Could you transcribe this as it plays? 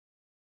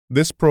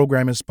This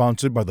program is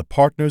sponsored by the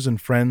partners and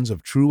friends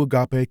of True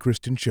Agape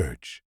Christian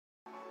Church.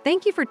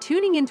 Thank you for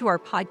tuning into our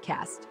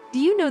podcast. Do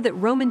you know that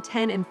Romans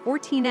 10 and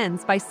 14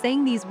 ends by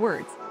saying these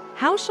words,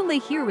 "How shall they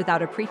hear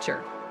without a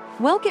preacher?"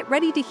 Well, get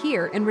ready to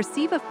hear and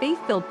receive a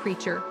faith-filled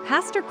preacher,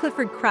 Pastor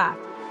Clifford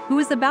Kraft, who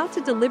is about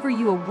to deliver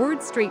you a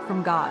word straight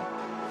from God.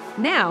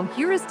 Now,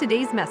 here is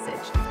today's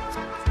message.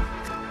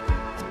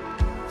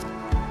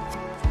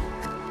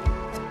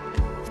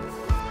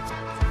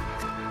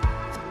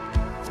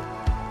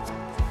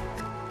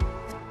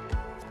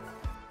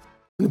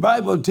 The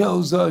Bible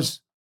tells us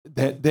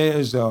that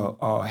there's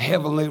a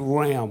heavenly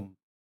realm.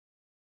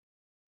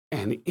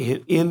 And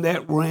in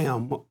that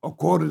realm,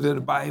 according to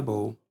the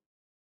Bible,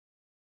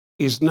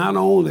 is not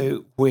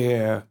only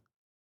where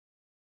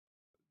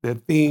the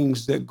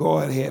things that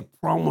God had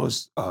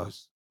promised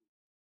us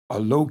are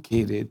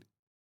located.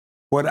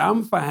 What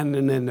I'm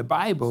finding in the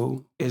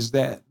Bible is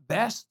that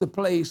that's the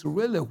place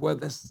really where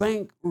the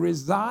saints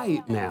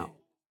reside now.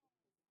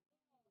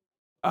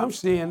 I'm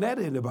seeing that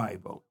in the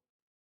Bible.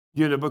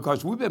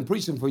 Because we've been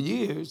preaching for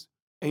years,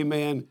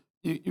 amen.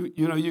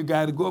 You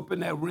got to go up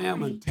in that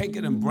realm and take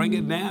it and bring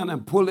it down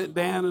and pull it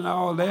down and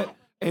all that.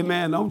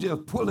 Amen. Don't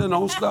just pulling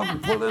on stuff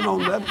and pulling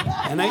on nothing,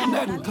 and ain't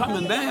nothing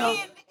coming down.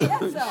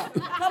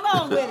 Come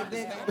on with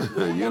it,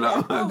 baby. You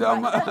know what I'm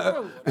talking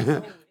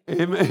about?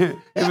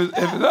 Amen. If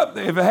it's up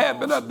there, if it had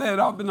been up there, it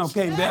ought to be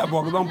came down,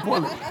 because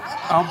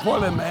I'm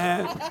pulling,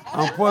 man.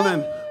 I'm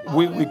pulling.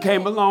 We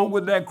came along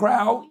with that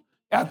crowd.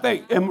 I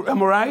think, am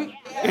I right?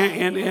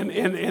 In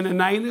the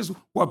 90s,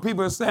 where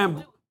people are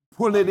saying,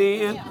 pull it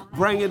in,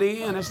 bring it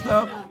in and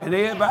stuff, and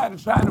everybody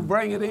trying to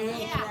bring it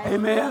in,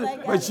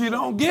 amen, but you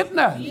don't get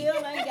nothing.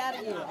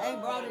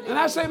 And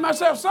I say to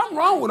myself, something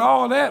wrong with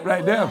all that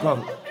right there,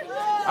 because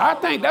I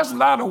think that's a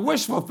lot of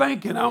wishful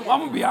thinking. I'm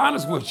going to be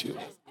honest with you.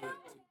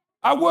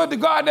 I would to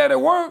God that it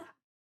worked,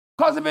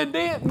 because if it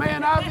did,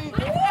 man, I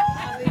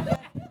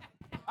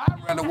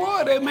really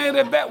would, amen,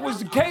 if that was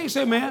the case,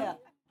 amen.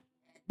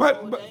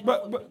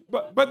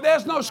 But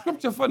there's no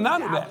scripture for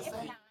none of that.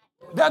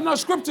 There's no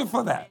scripture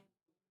for that.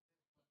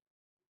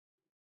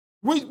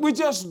 We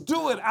just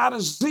do it out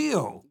of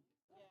zeal,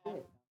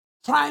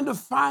 trying to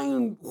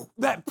find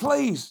that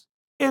place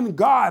in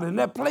God and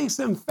that place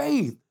in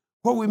faith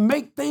where we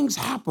make things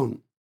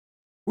happen.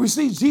 We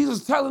see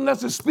Jesus telling us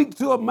to speak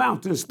to a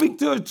mountain, speak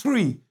to a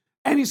tree,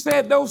 and he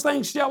said those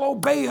things shall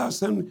obey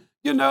us. And,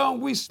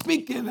 we're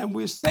speaking and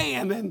we're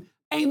saying, and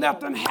ain't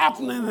nothing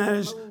happening.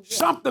 There's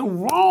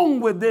something wrong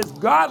with this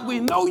God.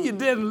 We know you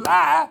didn't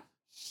lie.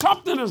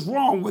 Something is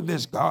wrong with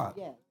this God.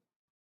 Yeah.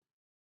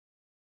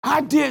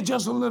 I did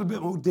just a little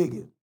bit more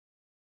digging.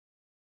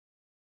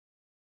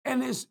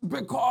 And it's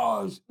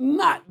because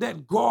not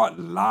that God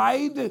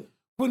lied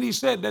when he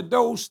said that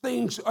those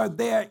things are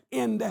there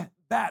in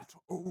that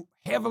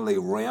heavenly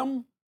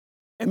realm.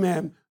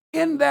 Amen.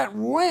 In that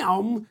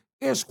realm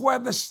is where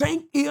the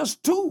saint is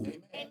too.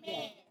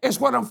 Amen. It's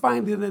what I'm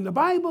finding in the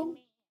Bible.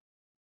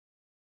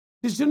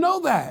 Did you know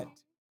that?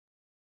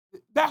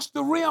 That's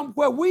the realm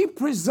where we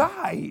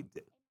preside.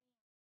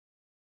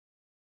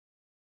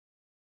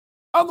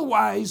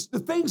 Otherwise, the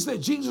things that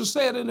Jesus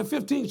said in the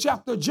 15th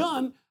chapter of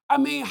John,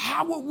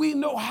 how would we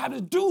know how to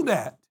do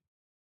that?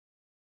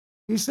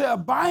 He said,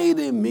 abide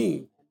in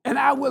me, and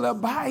I will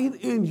abide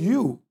in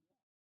you.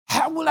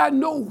 How will I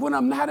know when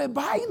I'm not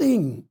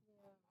abiding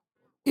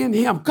in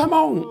him? Come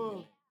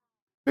on.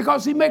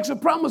 Because he makes a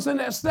promise in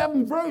that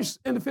 7th verse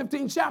in the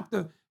 15th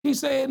chapter. He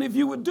said, and if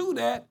you would do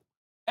that,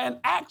 and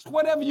ask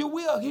whatever you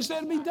will, he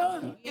said, be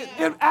done.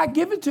 I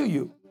give it to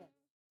you.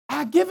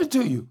 I give it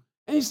to you.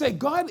 And he said,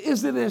 God,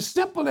 is it as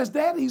simple as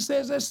that? He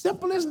says, as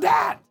simple as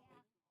that.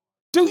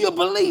 Do you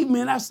believe me?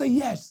 And I say,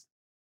 yes,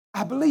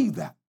 I believe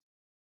that.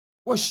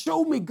 Well,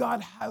 show me,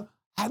 God, how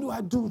do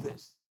I do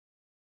this?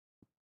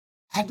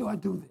 How do I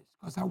do this?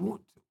 Because I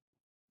want to.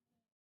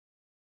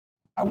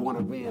 I want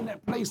to be in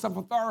that place of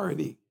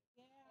authority.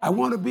 I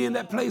want to be in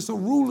that place of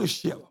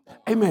rulership.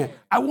 Amen.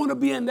 I want to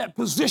be in that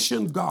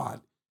position,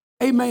 God.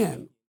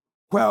 Amen.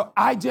 Well,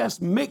 I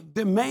just make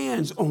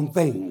demands on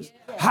things.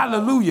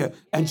 Hallelujah.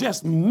 And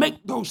just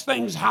make those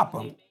things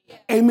happen.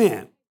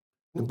 Amen.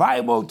 The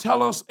Bible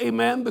tells us,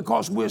 amen,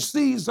 because we're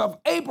seeds of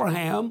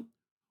Abraham,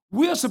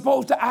 we're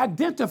supposed to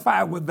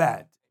identify with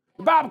that.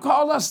 The Bible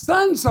calls us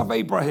sons of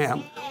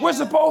Abraham. We're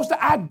supposed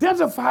to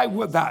identify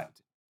with that.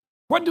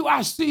 What do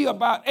I see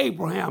about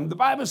Abraham? The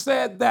Bible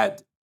said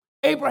that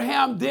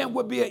Abraham then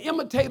would be an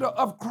imitator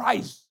of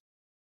Christ,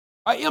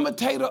 an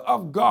imitator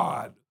of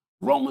God.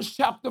 Romans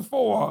chapter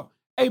 4,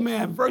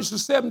 amen,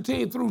 verses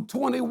 17 through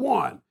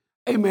 21,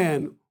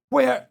 amen,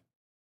 where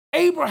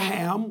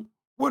Abraham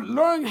would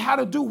learn how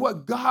to do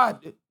what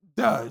God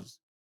does,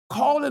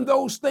 calling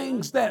those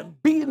things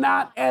that be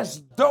not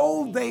as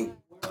though they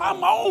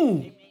come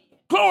on.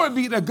 Glory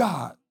be to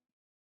God.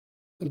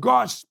 And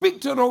God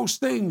speaks to those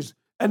things,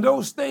 and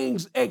those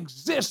things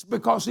exist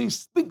because he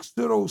speaks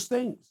to those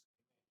things.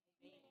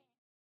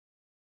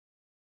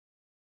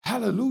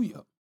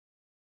 Hallelujah.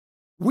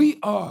 We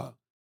are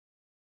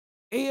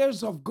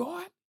heirs of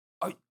God.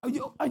 Are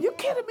you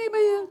kidding me,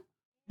 man?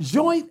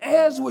 joint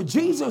heirs with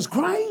Jesus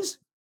Christ?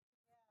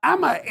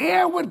 I'm an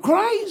heir with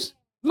Christ?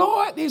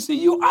 Lord, he said,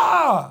 you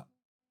are.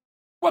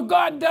 Well,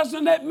 God,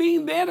 doesn't that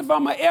mean then if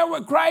I'm an heir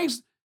with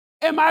Christ,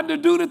 am I to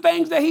do the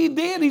things that he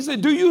did? He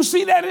said, do you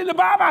see that in the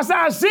Bible? I said,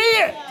 I see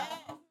it.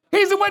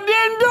 He said, well,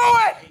 then do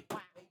it.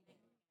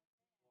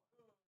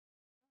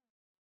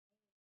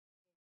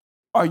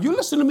 Are you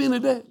listening to me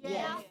today?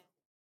 Yeah.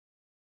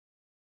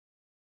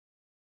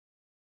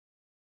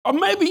 Or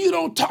maybe you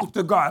don't talk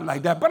to God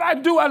like that, but I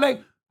do. I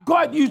like,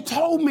 God, you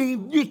told me,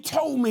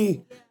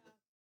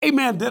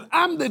 amen, that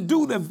I'm to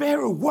do the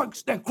very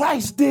works that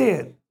Christ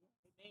did.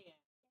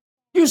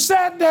 You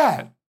said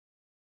that.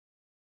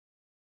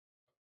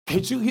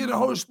 Can't you hear the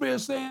Holy Spirit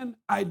saying,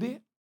 I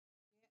did?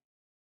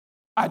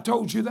 I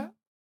told you that.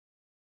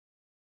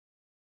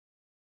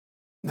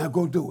 Now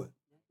go do it.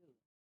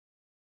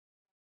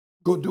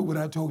 Go do what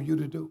I told you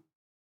to do.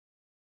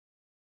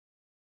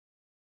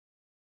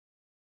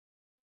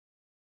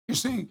 You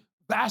see,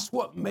 that's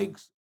what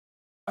makes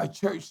a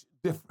church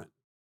different.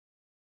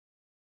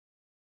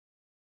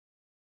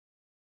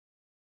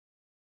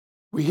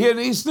 We hear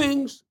these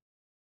things,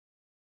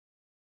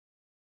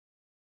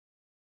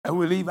 and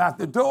we leave out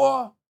the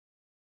door,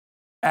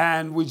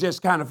 and we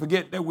just kind of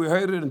forget that we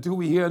heard it until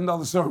we hear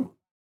another sermon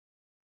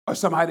or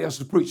somebody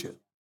else is preaching.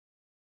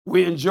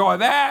 We enjoy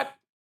that,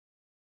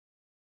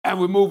 and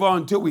we move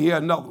on until we hear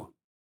another one.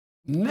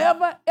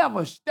 Never,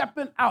 ever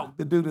stepping out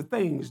to do the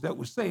things that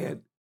were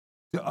said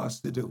to us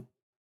to do.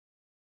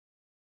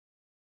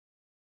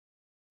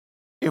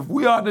 If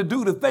we are to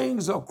do the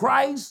things of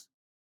Christ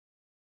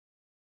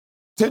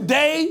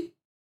today,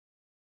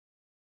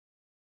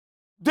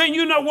 then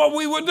you know what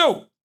we would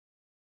do.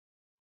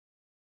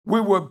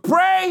 We would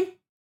pray,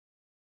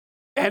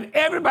 and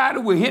everybody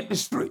would hit the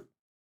street.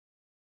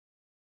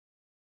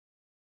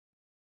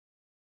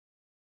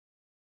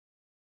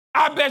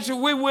 I bet you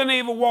we wouldn't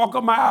even walk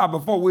a mile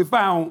before we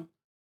found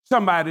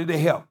somebody to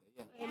help.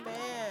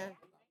 Amen.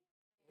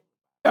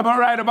 Am I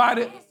right about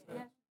it?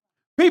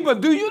 People,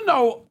 do you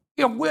know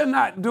if we're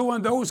not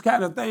doing those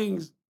kind of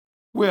things,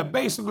 we're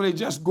basically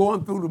just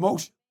going through the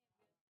motion?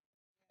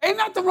 Ain't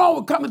nothing wrong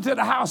with coming to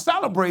the house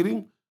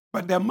celebrating,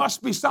 but there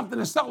must be something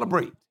to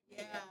celebrate.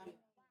 Yeah.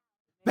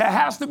 There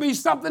has to be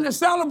something to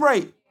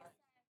celebrate.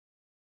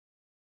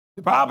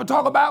 The Bible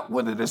talk about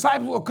when the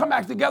disciples will come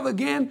back together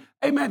again,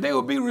 amen, they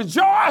will be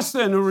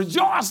rejoicing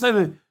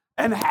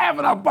and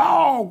having a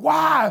ball.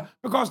 Why?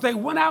 Because they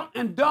went out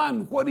and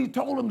done what he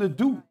told them to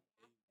do.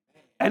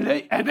 And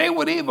they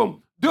would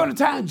even, during the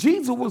time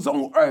Jesus was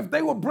on earth,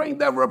 they would bring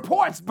their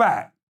reports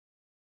back.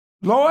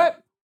 Lord,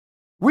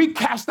 we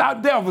cast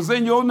out devils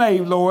in your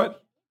name, Lord.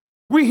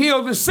 We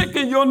healed the sick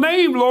in your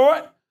name,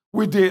 Lord.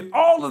 We did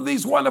all of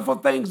these wonderful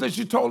things that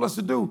you told us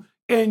to do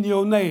in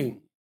your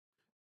name.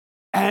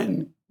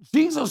 And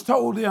Jesus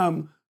told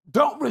them,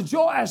 don't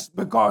rejoice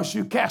because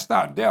you cast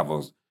out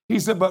devils. He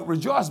said, but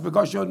rejoice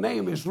because your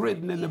name is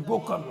written in the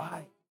book of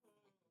life.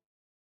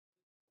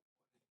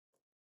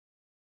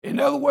 In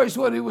other words,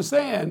 what he was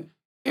saying,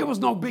 it was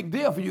no big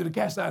deal for you to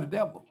cast out a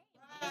devil.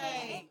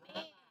 Right.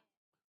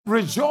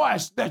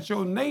 Rejoice that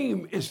your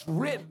name is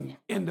written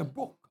in the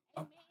book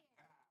of life.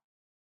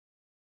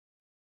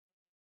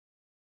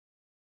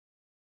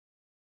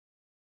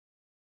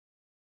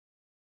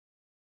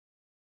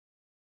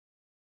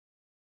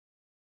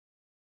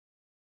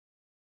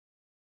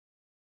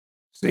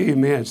 Say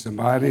amen,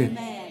 somebody.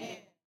 Amen.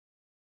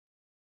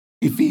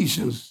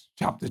 Ephesians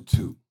chapter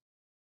 2.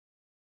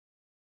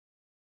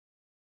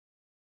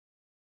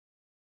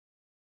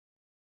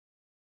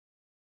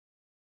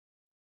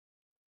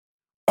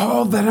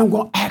 All that I'm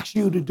going to ask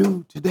you to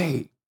do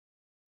today,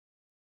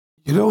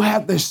 you don't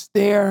have to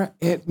stare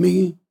at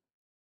me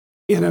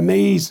in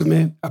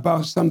amazement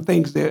about some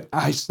things that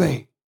I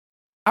say.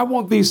 I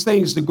want these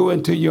things to go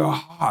into your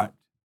heart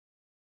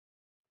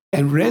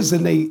and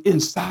resonate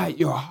inside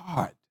your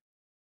heart.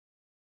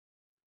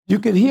 You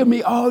can hear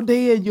me all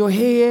day in your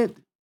head.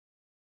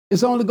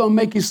 It's only going to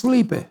make you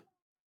sleepy.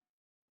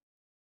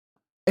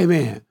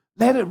 Amen.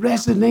 Let it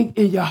resonate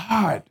in your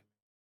heart.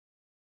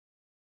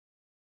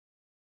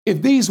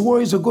 If these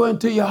words are going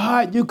to your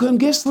heart, you couldn't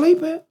get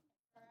sleepy.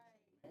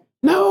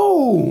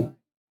 No.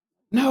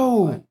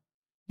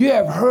 You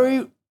have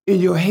heard in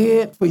your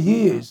head for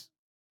years.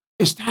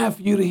 It's time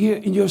for you to hear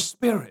in your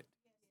spirit.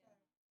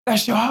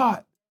 That's your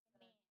heart,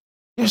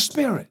 your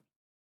spirit.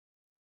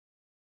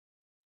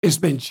 It's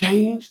been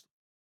changed.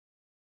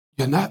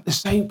 You're not the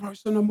same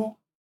person no more.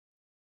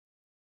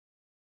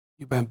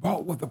 You've been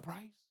bought with a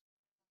price.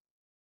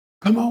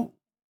 Come on.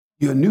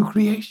 You're a new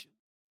creation.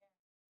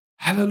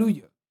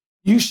 Hallelujah.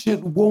 You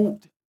should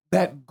want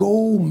that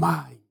gold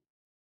mine.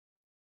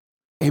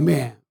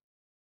 Amen.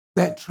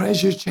 That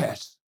treasure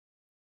chest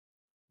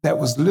that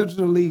was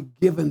literally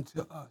given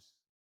to us.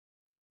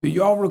 Do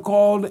y'all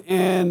recall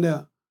in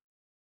the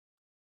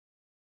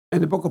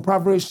book of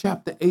Proverbs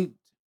chapter 8,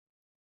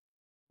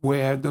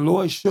 where the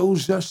Lord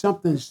shows us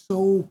something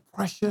so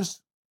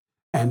precious,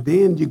 and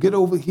then you get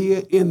over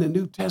here in the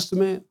New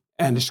Testament,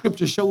 and the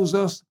scripture shows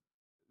us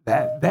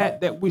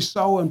that we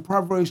saw in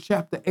Proverbs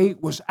chapter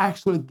 8 was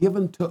actually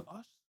given to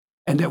us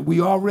and that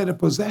we already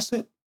possess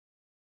it,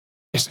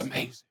 it's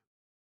amazing.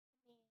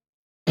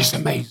 It's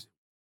amazing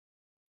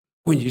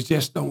when you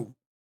just don't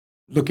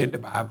look at the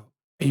Bible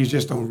and you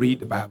just don't read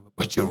the Bible,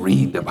 but you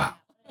read the Bible.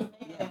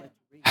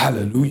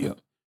 Hallelujah.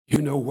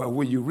 You know,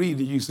 when you read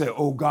it, you say,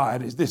 oh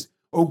God, is this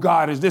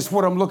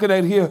what I'm looking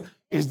at here?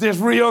 Is this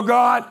real,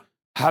 God?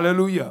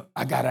 Hallelujah.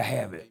 I gotta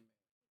have it.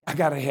 I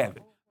gotta have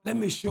it. Let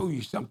me show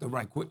you something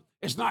right quick.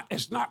 It's not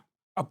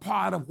a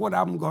part of what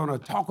I'm gonna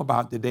talk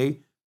about today,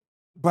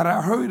 but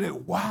I heard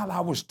it while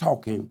I was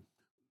talking.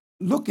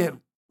 Look at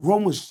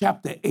Romans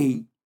chapter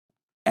 8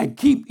 and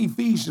keep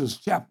Ephesians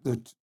chapter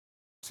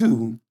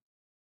 2,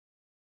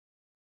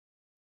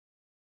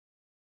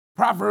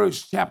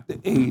 Proverbs chapter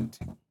 8.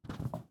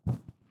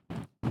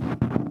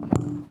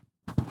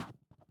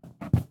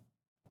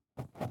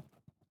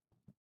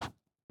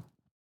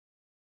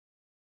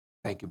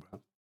 Thank you,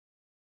 brother.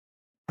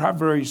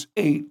 Proverbs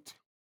 8.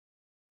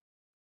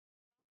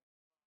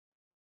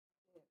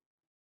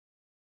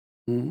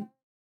 Hmm?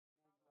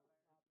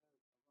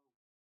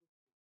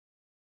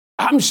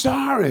 I'm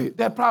sorry.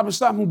 That's probably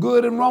something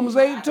good in Romans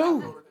 8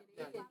 too.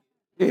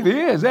 It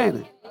is,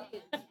 ain't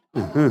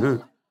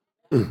it?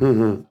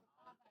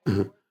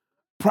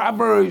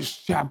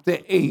 Proverbs chapter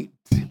 8.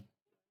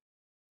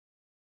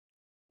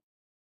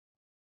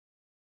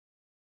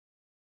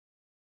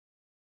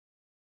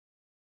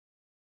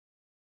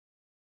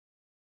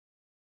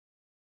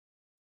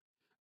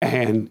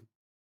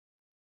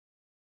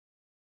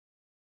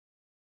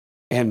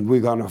 And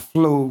we're going to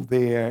flow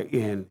there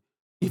in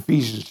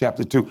Ephesians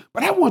chapter 2.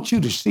 But I want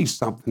you to see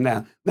something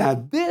now. Now,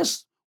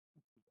 this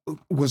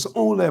was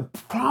only a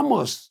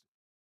promise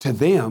to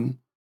them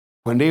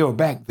when they were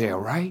back there,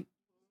 right?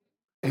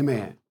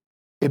 Amen.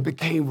 It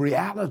became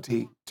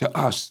reality to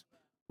us.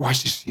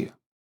 Watch this here.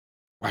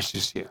 Watch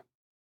this here.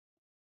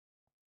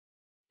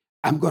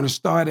 I'm going to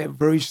start at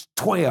verse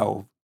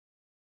 12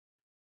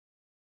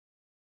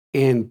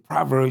 in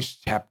Proverbs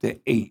chapter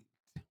 8.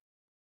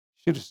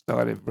 Should have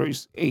started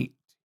verse 8.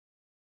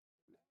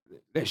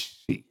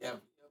 Let's see.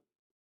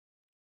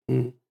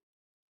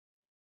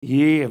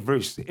 Yeah,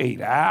 verse 8.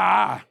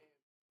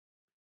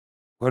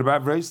 What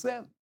about verse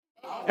 7?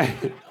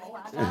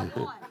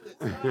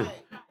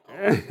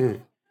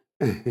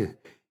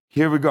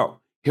 Here we go.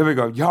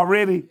 Y'all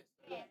ready?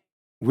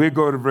 We'll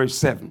go to verse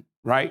 7,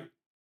 right?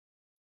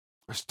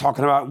 It's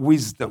talking about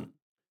wisdom.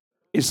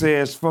 It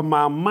says, for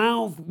my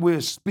mouth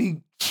will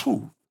speak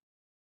truth.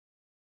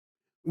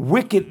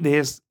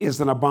 Wickedness is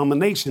an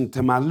abomination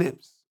to my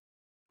lips.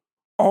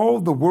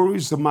 All the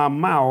words of my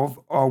mouth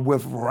are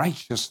with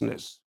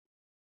righteousness.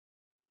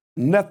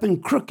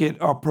 Nothing crooked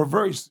or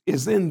perverse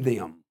is in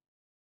them.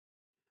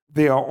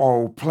 They are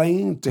all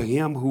plain to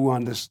him who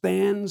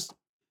understands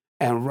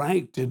and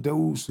right to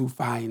those who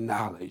find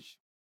knowledge.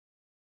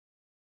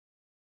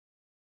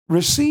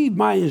 Receive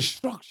my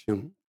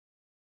instruction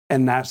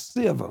and not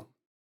silver,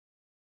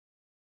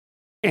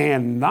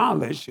 and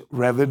knowledge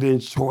rather than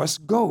choice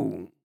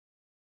gold.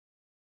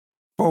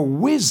 For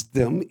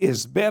wisdom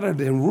is better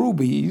than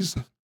rubies,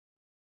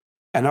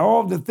 and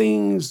all the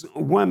things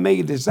one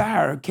may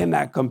desire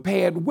cannot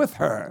compare with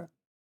her.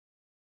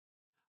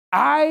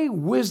 I,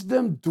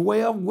 wisdom,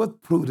 dwell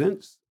with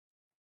prudence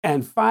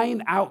and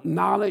find out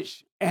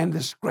knowledge and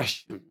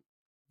discretion.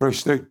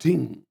 Verse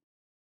 13.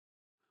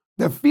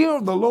 The fear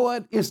of the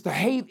Lord is to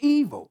hate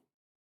evil,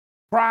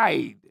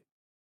 pride,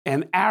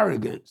 and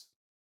arrogance,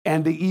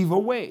 and the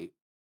evil way,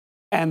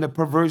 and the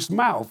perverse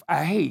mouth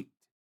I hate.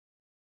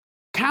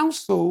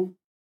 Counsel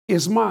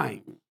is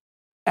mine,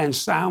 and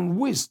sound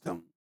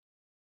wisdom.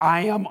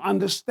 I am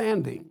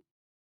understanding.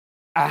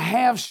 I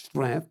have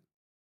strength.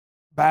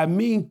 By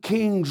me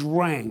kings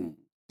reign.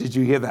 Did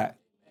you hear that?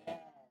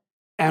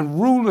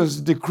 And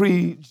rulers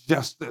decree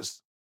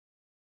justice.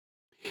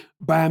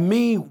 By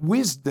me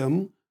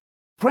wisdom,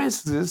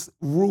 princes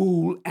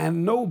rule,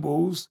 and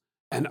nobles,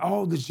 and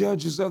all the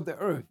judges of the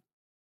earth.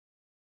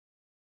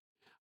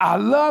 I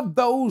love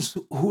those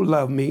who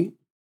love me,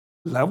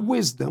 love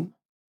wisdom,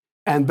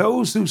 and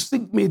those who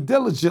seek me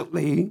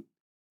diligently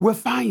will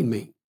find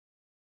me.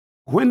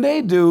 When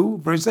they do,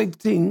 verse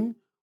 18,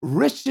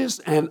 riches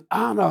and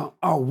honor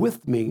are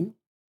with me,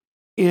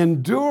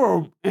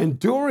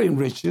 enduring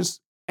riches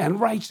and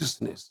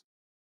righteousness.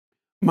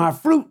 My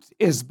fruit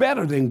is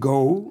better than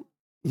gold,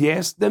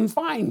 yes, than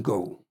fine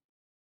gold,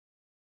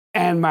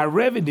 and my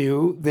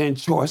revenue than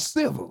choice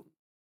silver.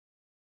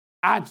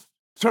 I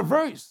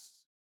traverse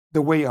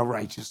the way of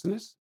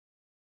righteousness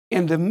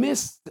in the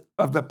midst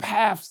of the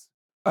paths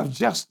of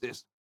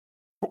justice.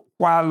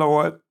 Why,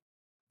 Lord?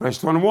 Verse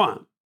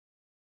 21,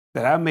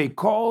 that I may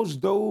cause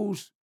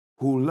those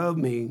who love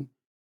me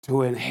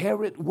to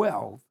inherit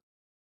wealth,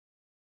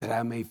 that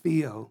I may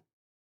fill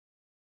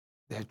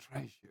their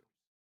treasure.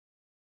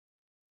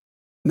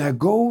 Now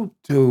go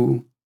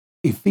to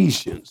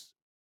Ephesians.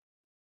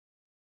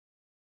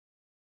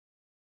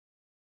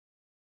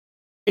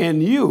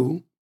 And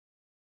you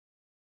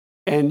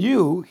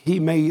he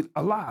made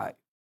alive,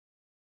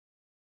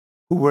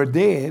 who were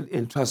dead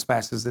in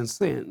trespasses and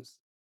sins,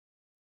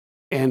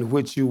 in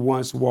which you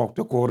once walked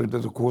according to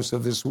the course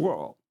of this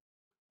world,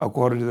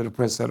 according to the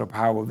prince of the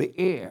power of the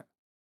air,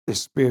 the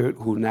spirit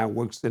who now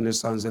works in the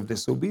sons of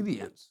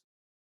disobedience,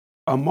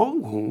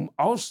 among whom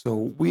also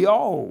we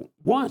all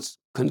once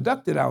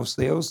conducted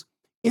ourselves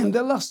in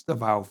the lust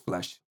of our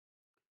flesh,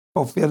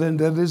 fulfilling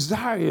the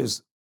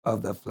desires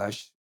of the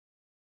flesh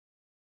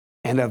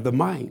and of the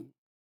mind,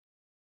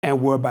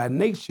 and were by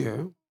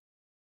nature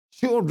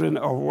children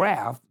of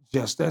wrath,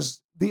 just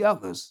as the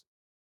others.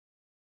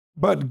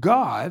 But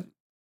God,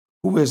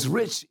 who is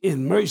rich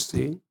in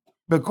mercy,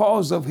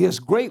 because of his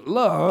great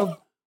love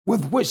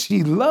with which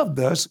he loved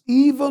us,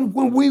 even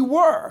when we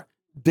were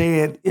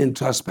dead in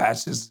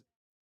trespasses,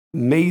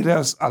 made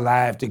us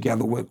alive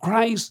together with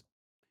Christ.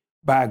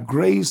 By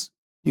grace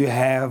you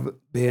have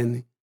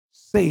been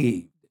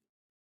saved,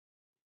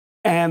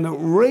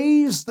 and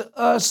raised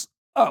us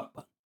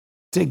up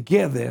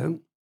together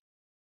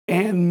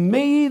and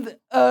made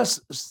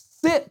us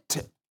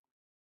sit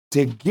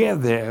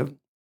together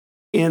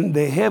in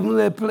the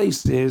heavenly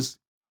places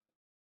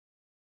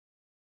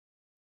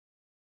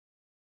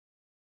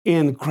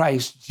in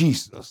Christ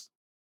Jesus.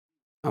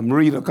 I'm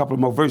reading a couple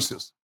more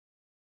verses.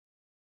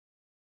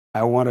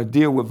 I want to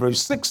deal with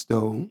verse 6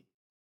 though.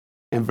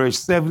 In verse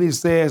 7 he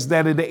says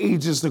that in the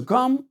ages to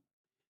come,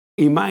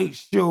 he might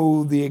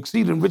show the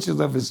exceeding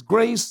riches of his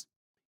grace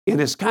in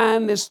his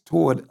kindness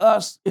toward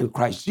us in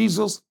Christ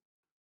Jesus.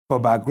 For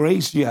by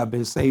grace you have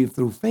been saved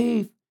through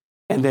faith,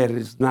 and that it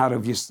is not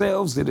of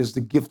yourselves, it is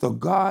the gift of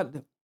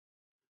God,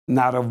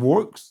 not of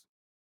works,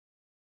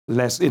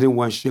 lest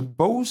anyone should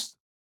boast.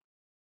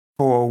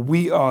 For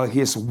we are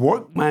his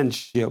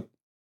workmanship,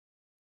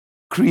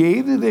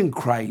 created in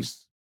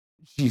Christ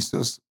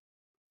Jesus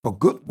for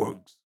good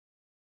works,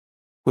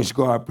 which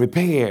God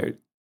prepared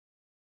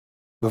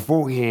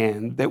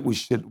beforehand that we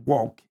should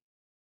walk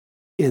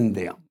in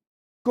them.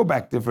 Go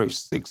back to verse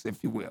 6,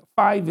 if you will.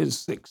 5 and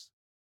 6.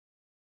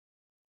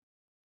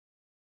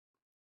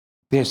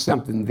 There's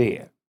something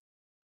there.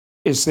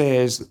 It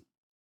says,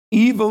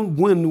 even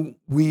when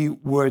we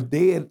were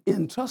dead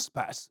in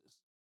trespasses,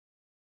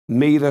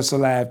 made us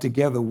alive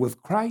together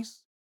with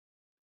Christ.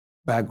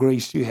 By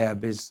grace you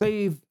have been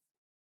saved,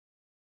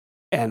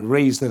 and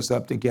raised us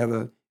up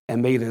together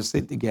and made us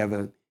sit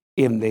together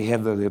in the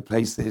heavenly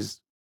places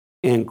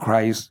in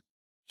Christ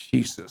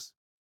Jesus.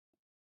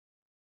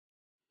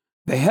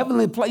 The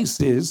heavenly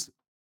places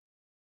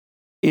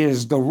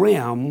is the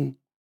realm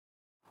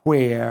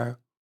where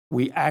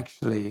we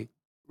actually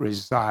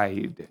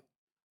reside.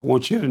 I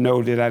want you to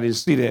know that I didn't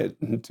see that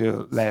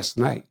until last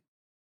night,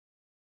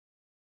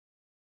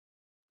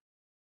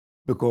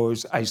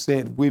 because I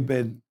said we've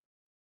been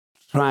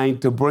trying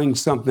to bring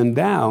something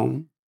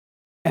down,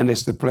 and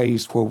it's the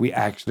place where we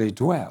actually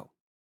dwell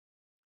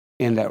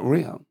in that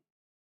realm.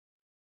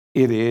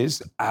 It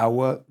is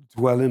our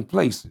dwelling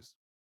places.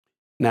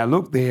 Now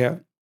look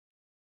there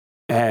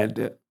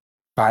at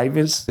 5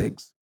 and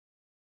 6.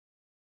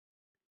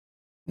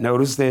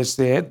 Notice they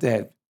said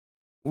that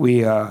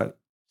we are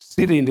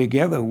sitting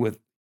together with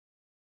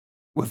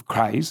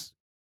Christ,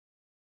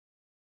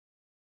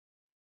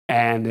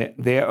 and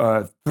there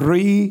are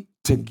 3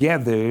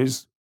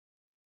 togethers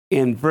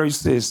in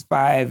verses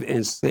 5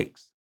 and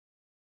 6.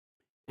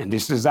 And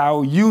this is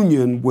our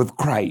union with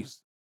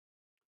Christ.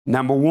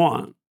 Number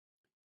 1,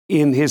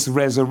 in his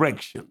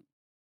resurrection.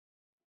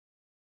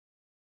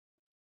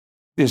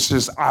 This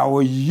is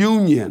our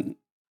union,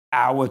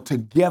 our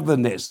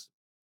togetherness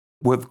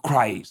with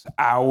Christ,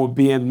 our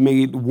being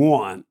made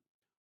one,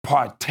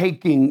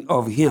 partaking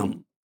of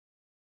him.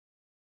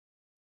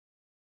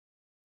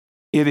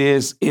 It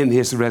is in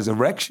his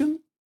resurrection.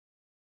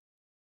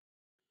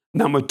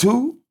 Number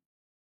 2,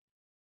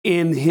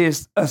 in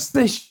his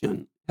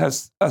ascension,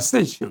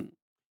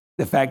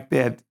 the fact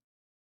that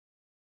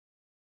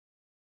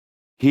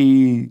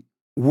he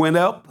went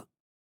up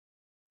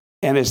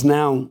and is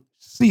now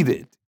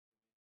seated.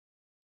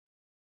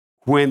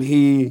 When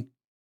he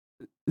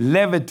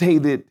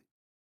levitated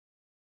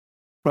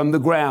from the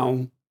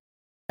ground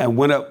and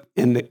went up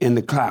in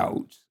the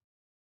clouds.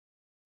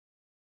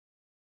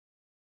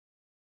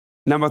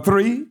 Number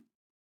 3,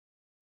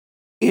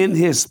 in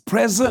his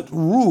present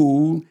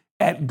rule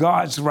at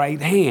God's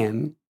right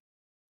hand.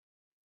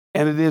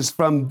 And it is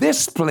from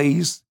this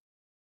place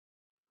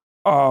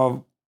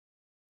of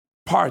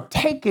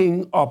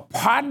partaking or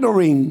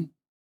partnering,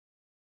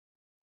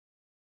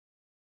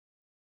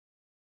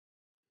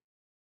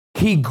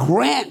 he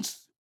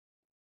grants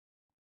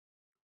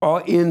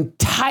or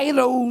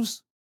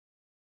entitles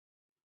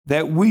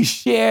that we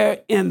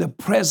share in the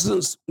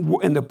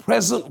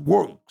present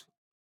work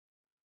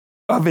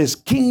of his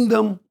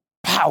kingdom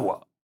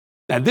power.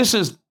 Now, this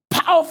is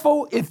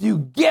powerful if you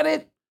get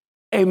it,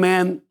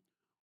 amen.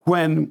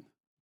 When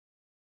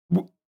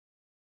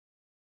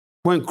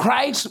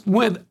Christ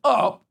went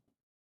up,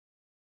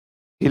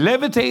 he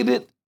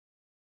levitated,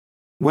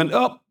 went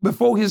up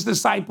before his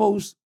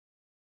disciples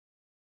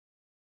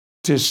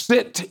to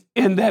sit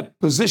in that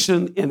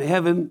position in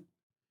heaven,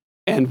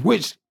 and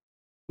which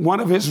One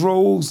of his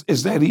roles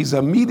is that he's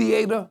a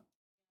mediator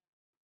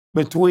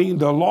between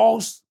the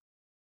lost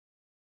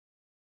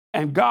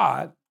and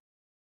God,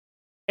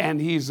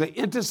 and he's an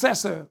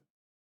intercessor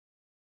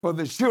for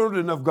the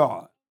children of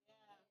God.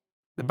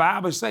 The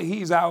Bible says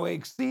he's our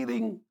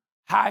exceeding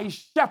high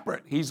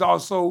shepherd. He's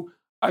also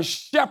a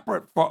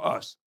shepherd for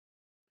us.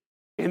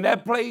 In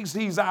that place,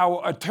 he's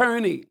our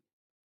attorney.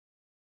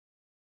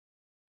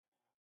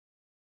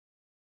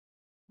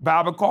 The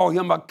Bible calls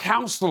him a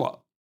counselor.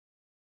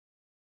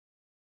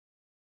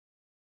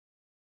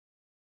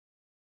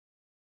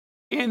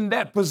 In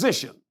that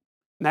position.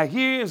 Now,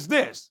 here's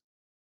this.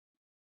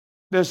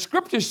 The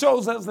scripture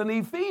shows us in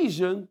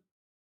Ephesians,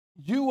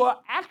 you are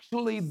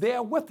actually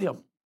there with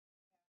him.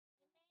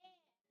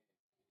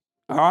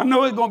 I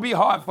know it's going to be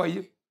hard for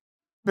you.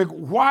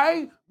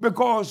 Why?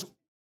 Because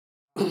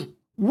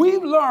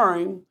we've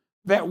learned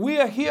that we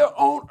are here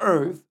on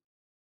earth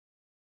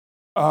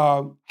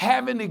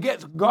having to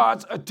get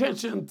God's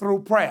attention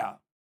through prayer,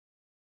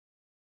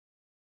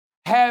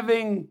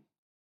 having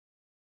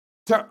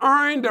to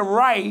earn the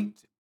right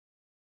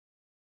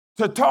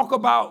to talk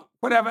about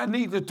whatever I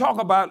need to talk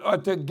about or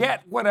to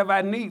get whatever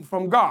I need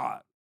from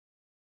God,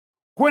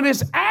 when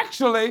it's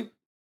actually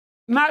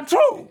not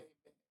true.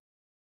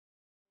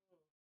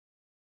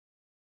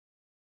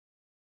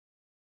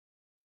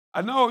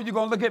 I know you're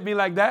going to look at me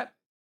like that.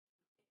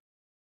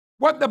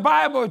 What the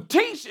Bible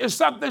teaches is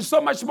something so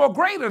much more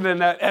greater than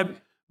that. And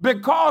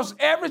because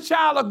every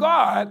child of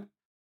God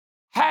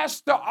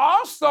has to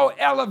also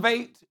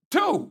elevate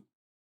too,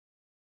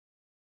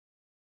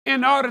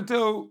 in order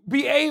to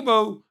be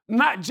able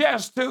not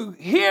just to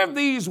hear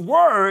these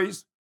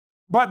words,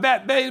 but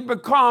that they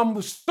become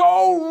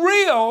so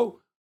real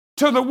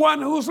to the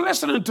one who's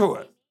listening to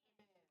it.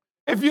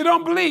 If you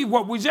don't believe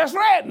what we just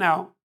read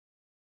now,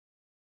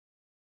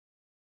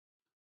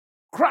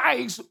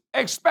 Christ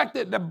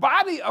expected the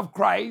body of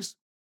Christ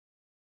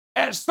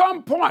at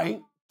some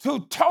point to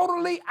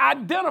totally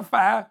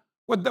identify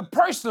with the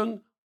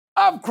person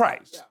of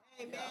Christ.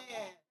 Amen.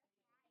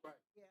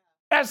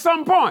 At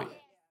some point.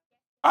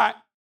 All right.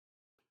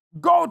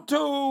 Go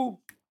to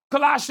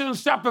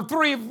Colossians chapter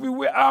 3, if you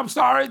will.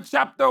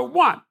 Chapter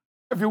 1,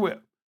 if you will.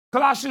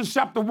 Colossians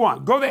chapter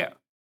 1. Go there.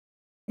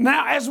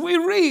 Now, as we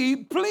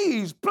read,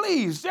 please,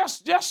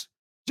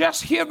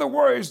 just hear the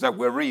words that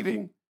we're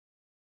reading.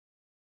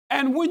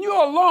 And when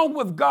you're alone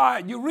with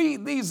God, you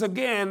read these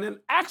again and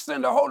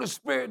asking the Holy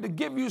Spirit to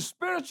give you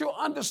spiritual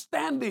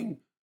understanding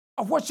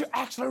of what you're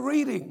actually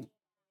reading.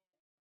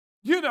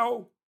 You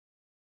know,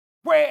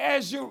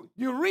 whereas you're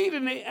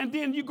reading it and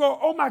then you go,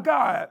 oh my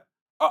God,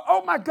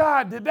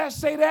 did that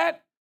say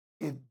that?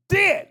 It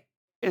did.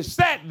 It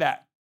said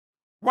that.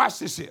 Watch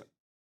this here.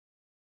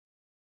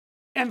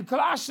 In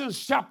Colossians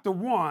chapter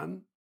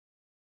 1,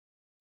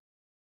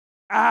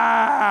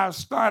 I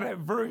start at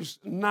verse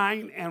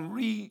 9 and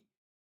read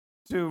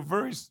to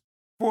verse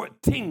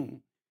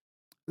 14.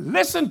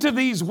 Listen to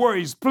these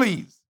words,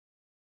 please.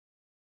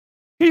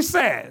 He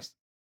says,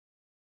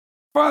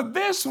 for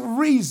this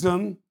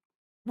reason,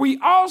 we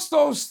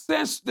also,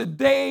 since the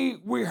day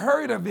we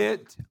heard of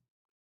it,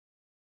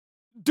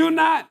 do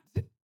not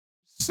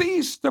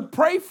cease to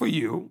pray for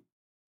you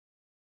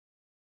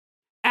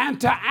and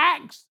to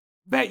ask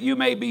that you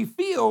may be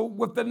filled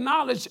with the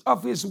knowledge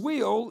of his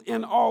will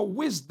in all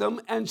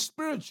wisdom and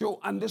spiritual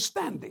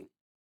understanding.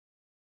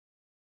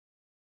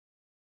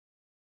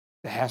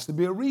 There has to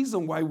be a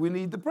reason why we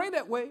need to pray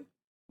that way.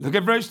 Look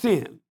at verse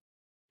 10.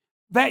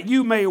 That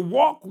you may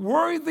walk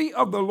worthy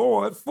of the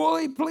Lord,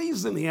 fully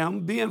pleasing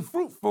him, being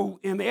fruitful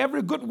in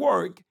every good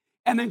work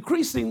and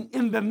increasing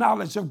in the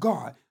knowledge of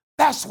God.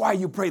 That's why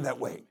you pray that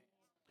way.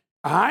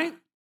 All right?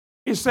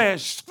 It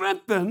says,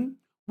 strengthen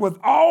with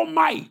all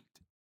might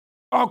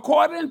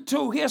according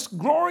to his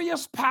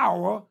glorious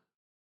power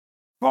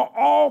for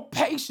all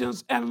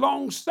patience and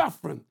long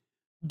suffering.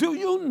 Do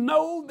you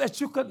know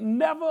that you could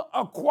never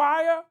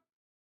acquire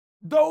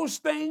those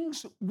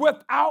things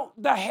without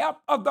the help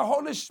of the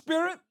Holy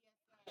Spirit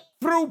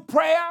through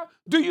prayer?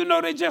 Do you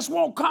know they just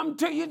won't come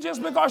to you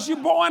just because you're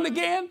born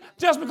again,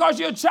 just because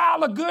you're a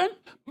child of good?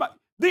 But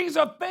these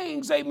are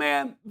things,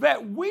 amen,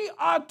 that we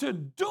are to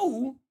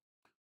do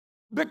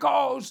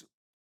because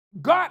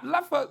God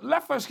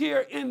left us here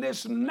in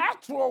this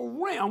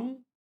natural realm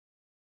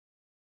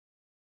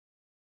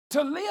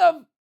to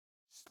live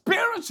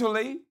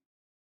spiritually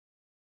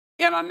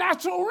in a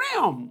natural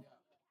realm.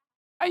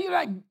 And you're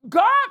like,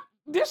 God,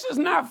 this is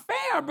not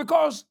fair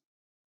because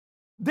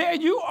there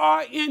you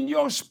are in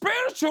your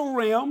spiritual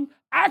realm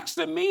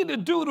asking me to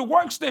do the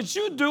works that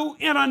you do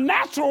in a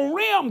natural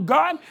realm,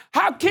 God.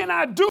 How can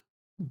I do?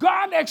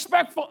 God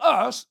expects for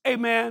us,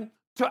 amen,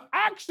 to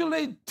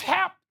actually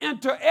tap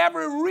into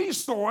every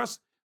resource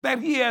that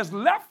he has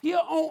left here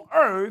on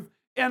earth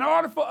in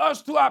order for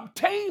us to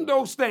obtain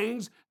those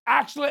things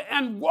actually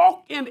and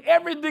walk in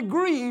every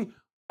degree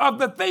of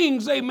the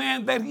things,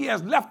 amen, that he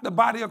has left the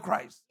body of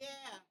Christ. Yeah.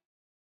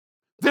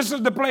 This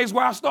is the place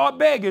where I start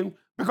begging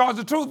because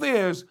the truth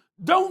is,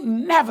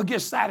 don't never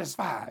get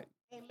satisfied.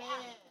 Amen.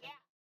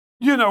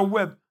 You know,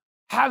 with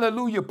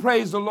Hallelujah.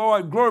 Praise the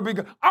Lord. Glory be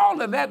to God.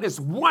 All of that is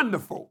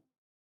wonderful.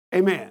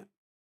 Amen.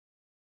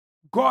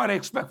 God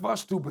expects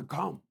us to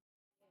become.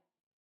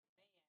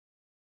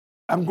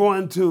 I'm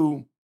going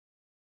to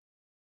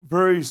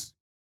verse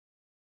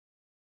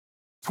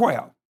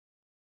 12.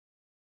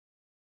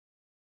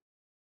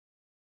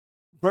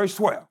 Verse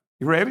 12.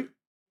 You ready?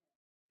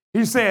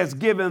 He says,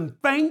 giving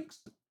thanks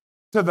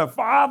to the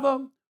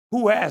Father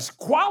who has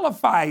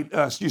qualified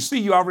us. You see,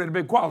 you already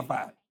been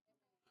qualified.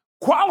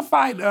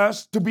 Qualified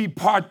us to be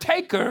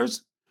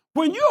partakers.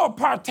 When you are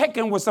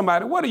partaking with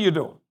somebody, what are you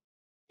doing?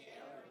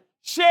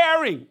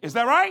 Sharing. Is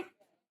that right?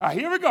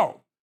 Here we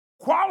go.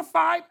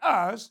 Qualified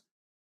us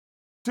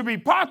to be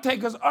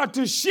partakers or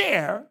to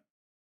share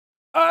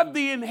of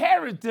the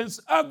inheritance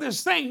of the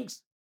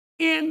saints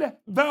in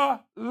the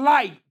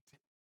light.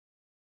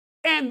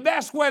 And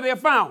that's where they're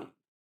found.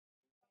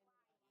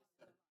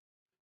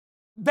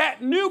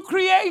 That new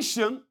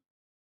creation,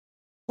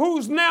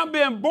 who's now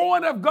been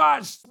born of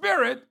God's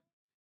Spirit,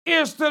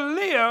 is to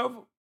live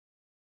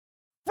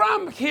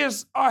from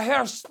his or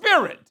her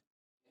spirit.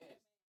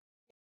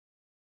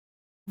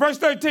 Verse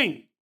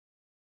 13.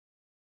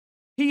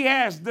 He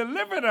has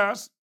delivered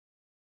us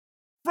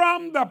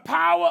from the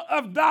power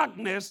of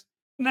darkness.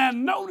 Now,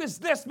 notice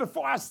this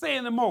before I say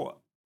any more.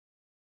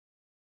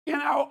 In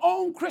our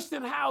own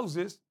Christian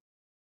houses,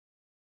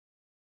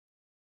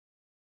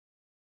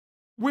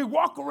 we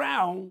walk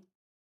around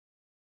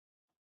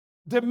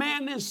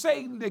demanding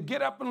Satan to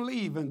get up and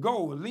leave and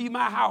go and leave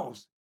my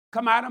house,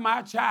 come out of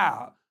my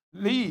child,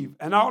 leave,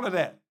 and all of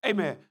that.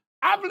 Amen.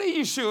 I believe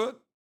you should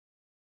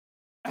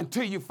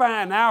until you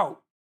find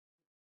out.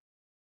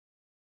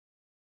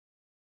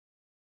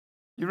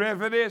 You ready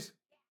for this?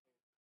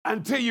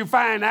 Until you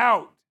find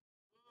out.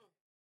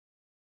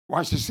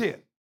 Watch this here.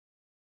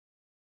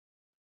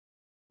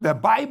 The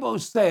Bible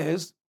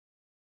says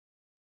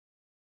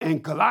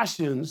in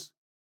Colossians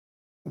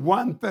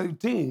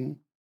 1:13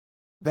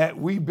 that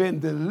we've been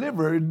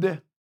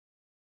delivered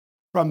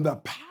from the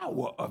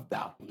power of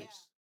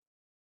darkness.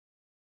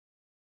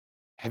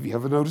 Have you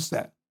ever noticed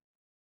that?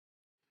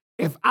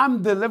 If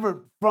I'm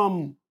delivered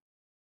from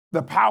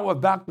the power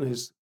of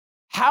darkness,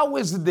 how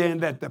is it then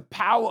that the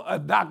power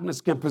of darkness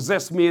can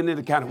possess me in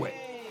any kind of way?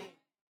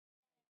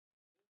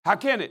 How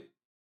can it?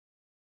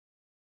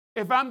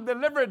 If I'm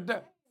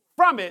delivered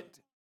from it,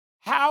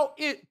 how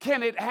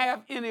can it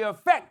have any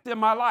effect in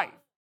my life?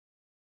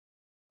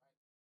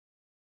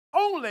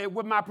 Only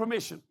with my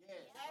permission.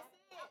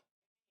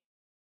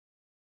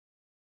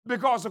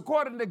 Because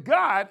according to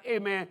God,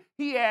 amen,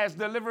 he has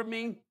delivered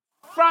me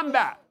from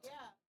that.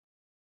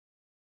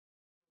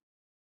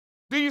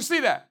 Do you see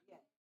that?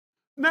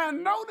 Now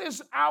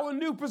notice our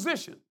new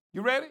position.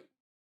 You ready?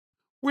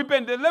 We've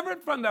been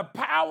delivered from the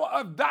power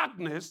of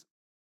darkness.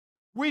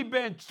 We've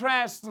been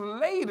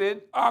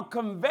translated or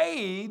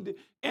conveyed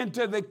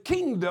into the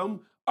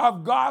kingdom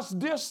of God's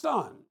dear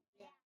Son.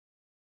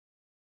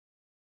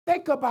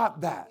 Think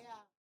about that.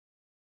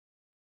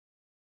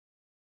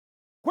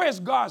 Where's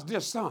God's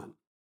dear Son?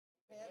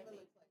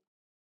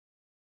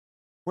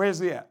 Where's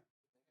he at?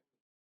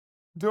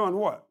 Doing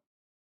what?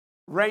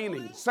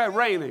 Reigning. Say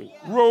reigning.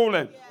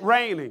 Ruling.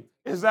 Reigning.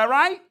 Is that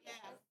right?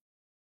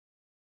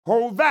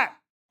 Hold that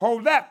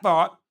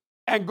thought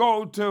and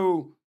go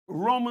to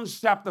Romans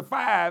chapter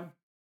 5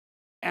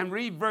 and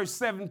read verse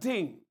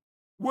 17.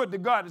 Would to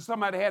God that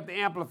somebody had the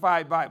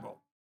Amplified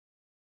Bible.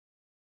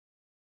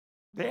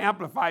 The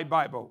Amplified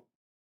Bible.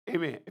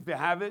 Amen. If you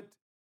have it,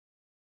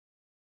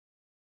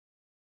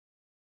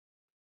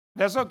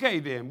 that's okay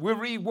then. We'll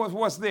read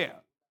what's there.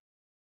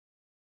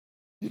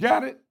 You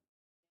got it?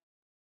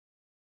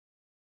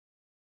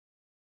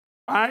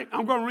 All right,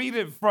 I'm going to read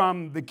it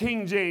from the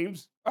King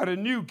James, or the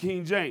New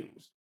King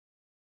James.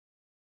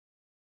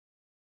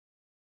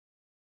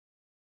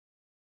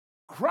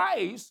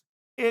 Christ,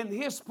 in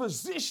his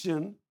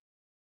position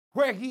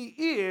where he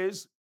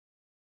is,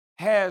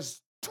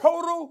 has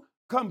total,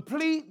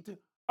 complete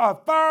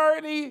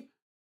authority,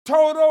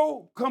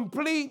 total,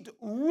 complete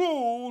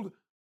rule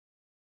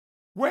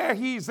where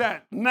he's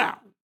at now.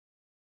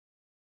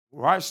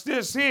 Watch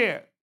this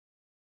here.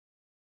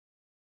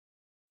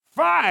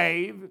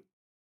 5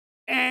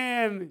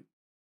 and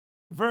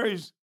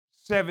verse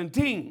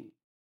 17.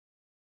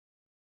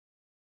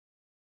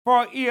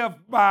 For if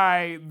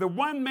by the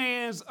one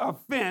man's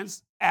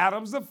offense,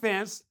 Adam's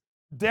offense,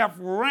 death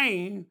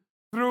reigned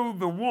through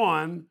the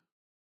one,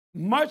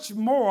 much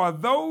more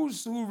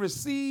those who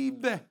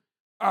received the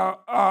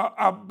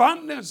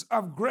abundance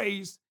of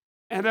grace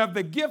and of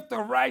the gift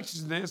of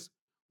righteousness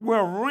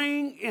will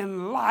reign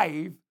in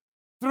life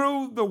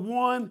through the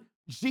one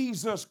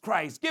Jesus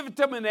Christ. Give it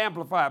to me in the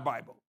Amplified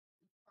Bible.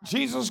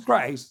 Jesus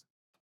Christ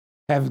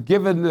has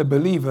given the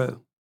believer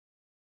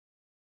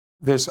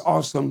this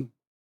awesome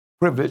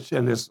privilege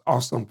and this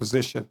awesome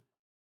position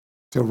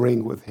to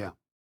reign with him.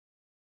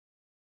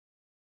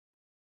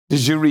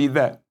 Did you read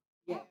that?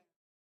 Yeah.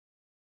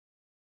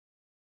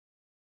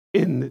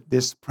 In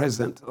this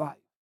present life,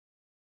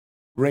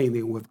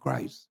 reigning with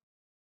Christ,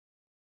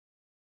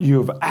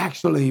 you've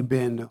actually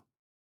been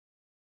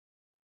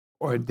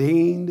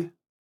ordained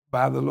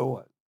by the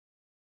Lord,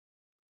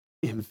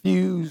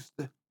 infused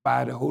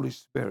by the Holy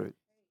Spirit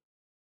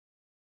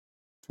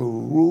to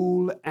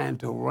rule and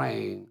to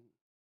reign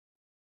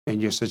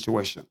in your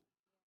situation.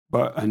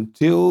 But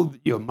until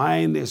your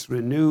mind is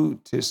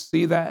renewed to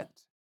see that,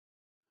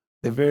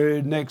 the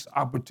very next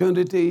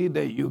opportunity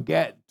that you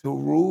get to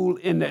rule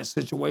in that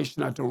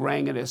situation or to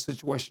reign in that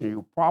situation,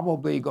 you're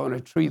probably going to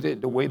treat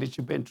it the way that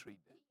you've been treated.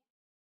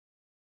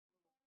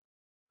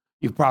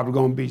 You're probably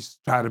going to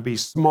try to be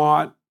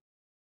smart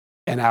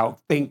and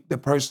outthink the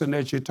person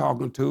that you're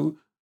talking to.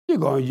 You're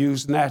going to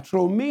use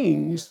natural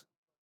means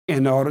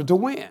in order to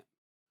win.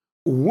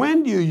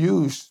 When you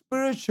use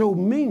spiritual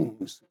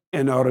means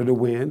in order to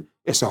win,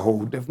 it's a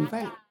whole different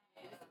thing.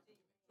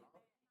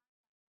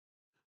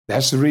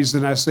 That's the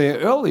reason I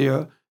said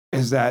earlier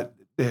is that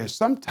there's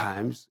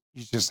sometimes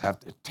you just have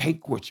to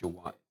take what you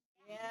want.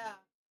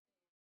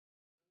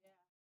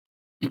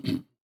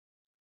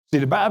 See,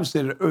 the Bible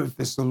said the earth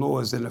is the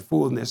Lord's and the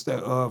fullness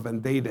thereof,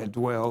 and they that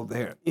dwell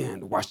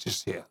therein. Watch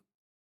this here.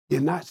 You're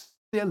not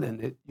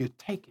stealing it, you're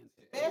taking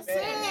it. That's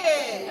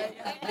it.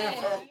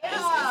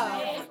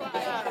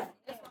 Yeah.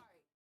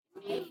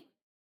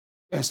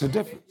 That's the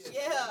difference.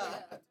 Yeah.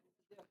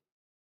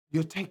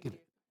 You're taking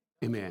it.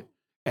 Amen.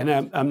 And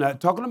I'm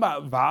not talking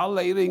about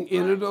violating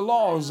any of the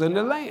laws in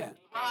the land.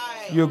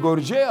 Right. You'll go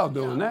to jail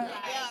doing that.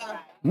 Yeah.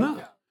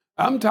 No.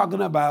 I'm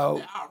talking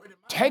about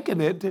taking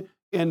it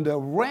in the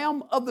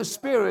realm of the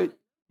spirit.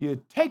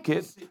 You take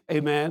it,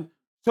 amen,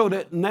 so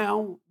that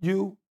now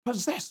you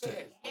possess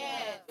it.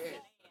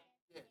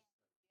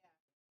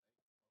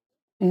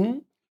 Mm-hmm.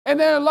 And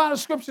there are a lot of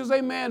scriptures,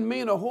 amen,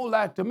 mean a whole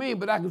lot to me,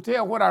 but I can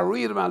tell what I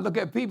read them. I look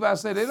at people, I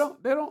say, they don't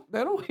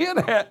hear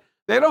that.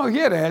 They don't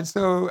hear that.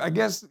 So I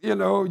guess, you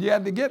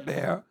had to get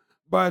there.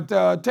 But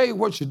tell you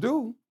what you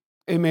do,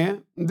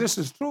 amen, and this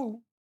is true.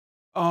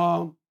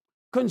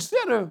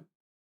 Consider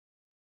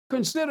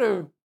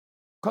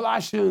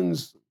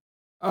Colossians,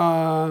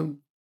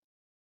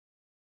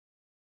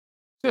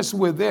 just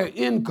where they're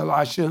in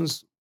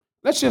Colossians,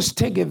 let's just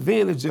take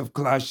advantage of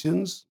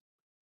Colossians.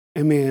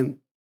 Amen.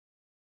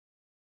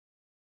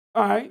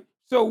 All right.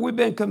 So we've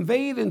been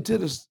conveyed into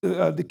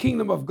the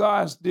kingdom of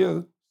God's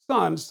dear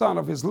Son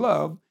of his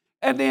love.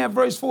 And then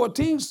verse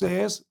 14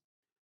 says,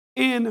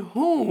 in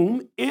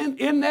whom,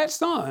 in that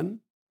Son,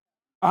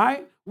 all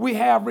right, we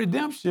have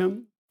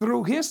redemption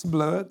through his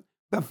blood,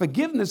 the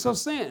forgiveness of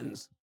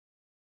sins.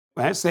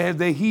 That says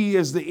that he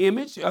is the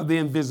image of the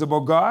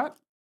invisible God,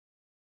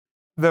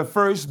 the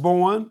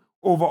firstborn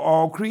over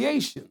all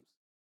creation.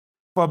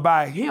 For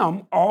by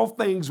him all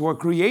things were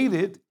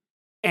created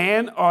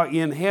and are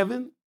in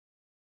heaven,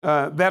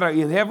 that are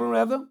in heaven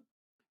rather,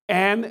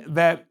 and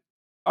that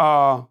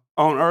are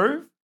on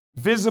earth,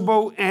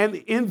 visible and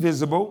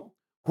invisible,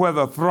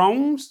 whether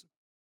thrones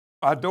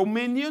or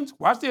dominions,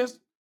 watch this,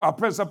 or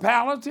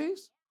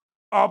principalities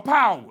or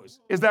powers.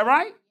 Is that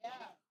right? Yeah.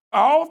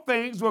 All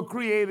things were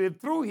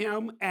created through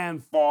him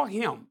and for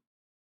him.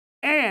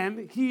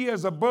 And he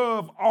is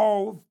above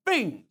all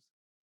things.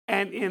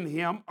 And in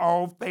him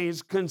all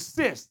things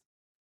consist.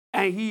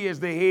 And he is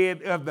the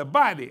head of the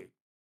body.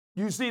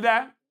 You see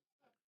that?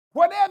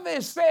 Whatever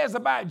it says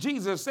about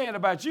Jesus, saying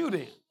about you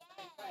then.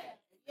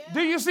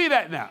 Do you see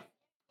that now?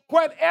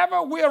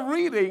 Whatever we're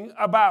reading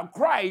about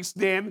Christ,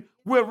 then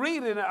we're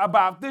reading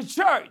about the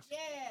church. Yeah.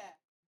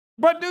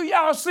 But do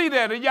y'all see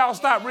that and y'all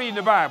stop reading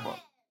the Bible?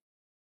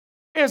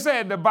 It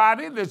said the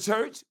body, the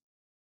church,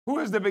 who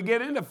is the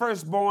beginning, the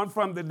firstborn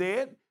from the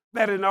dead,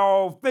 that in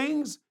all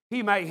things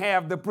he might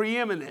have the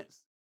preeminence.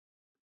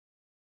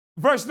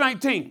 Verse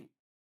 19,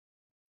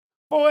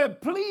 for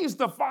it pleased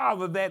the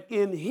Father that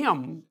in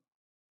him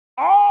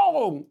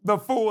all the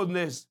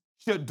fullness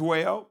should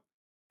dwell,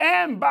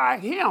 and by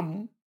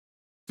him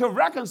to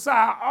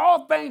reconcile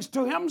all things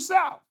to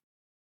himself.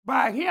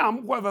 By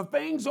him, whether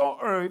things on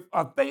earth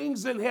or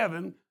things in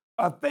heaven,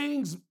 or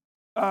things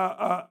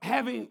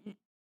having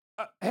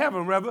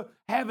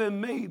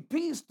made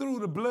peace through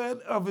the blood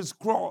of his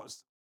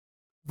cross.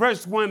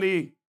 Verse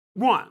 21,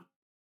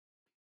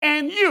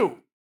 and you,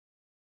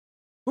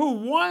 who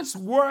once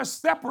were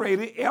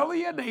separated,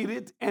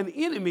 alienated, and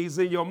enemies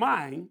in your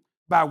mind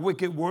by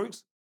wicked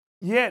works,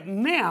 yet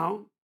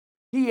now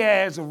he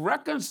has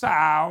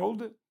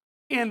reconciled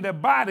in the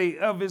body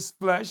of his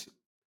flesh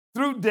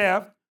through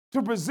death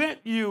to present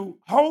you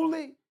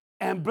holy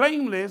and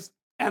blameless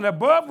and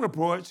above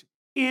reproach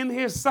in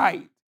his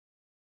sight.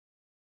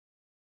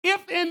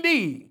 If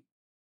indeed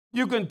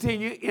you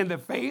continue in the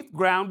faith,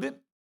 grounded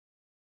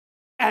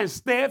and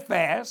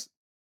steadfast,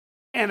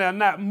 and are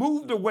not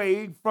moved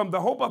away from the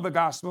hope of the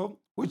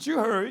gospel, which you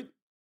heard,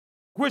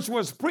 which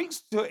was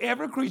preached to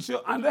every creature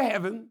under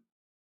heaven,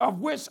 of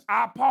which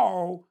I,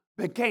 Paul,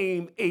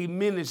 became a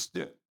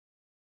minister.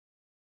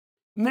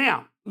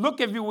 Now, look,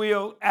 if you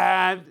will,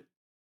 at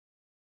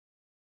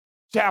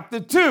chapter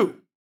 2.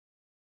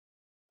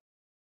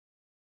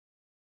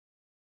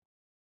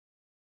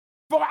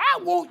 For I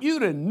want you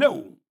to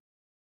know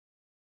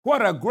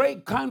what a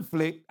great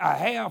conflict I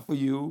have for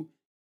you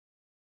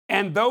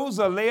and those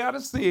of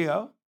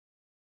Laodicea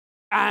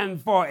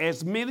And for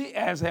as many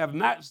as have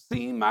not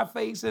seen my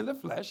face in the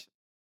flesh,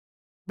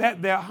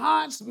 that their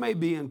hearts may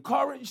be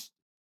encouraged,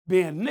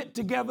 being knit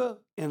together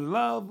in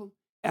love,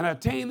 and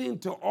attaining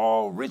to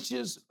all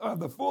riches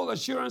of the full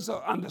assurance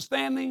of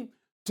understanding,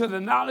 to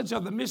the knowledge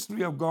of the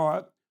mystery of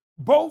God,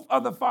 both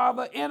of the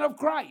Father and of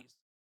Christ,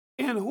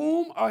 in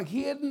whom are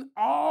hidden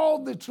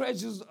all the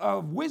treasures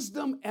of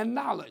wisdom and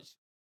knowledge.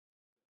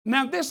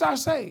 Now this I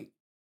say,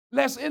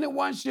 lest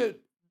anyone should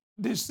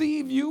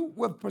deceive you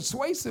with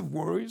persuasive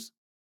words,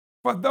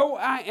 for though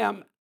I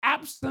am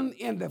absent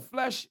in the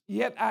flesh,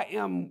 yet I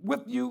am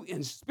with you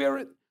in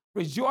spirit,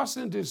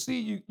 rejoicing to see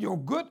you, your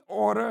good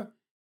order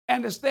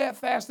and the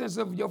steadfastness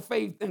of your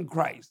faith in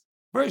Christ.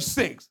 Verse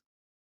 6,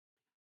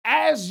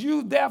 as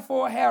you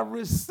therefore have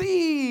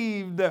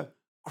received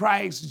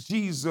Christ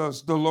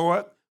Jesus the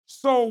Lord,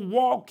 so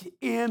walk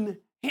in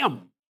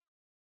him.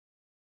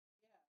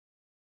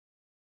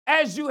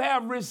 As you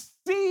have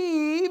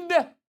received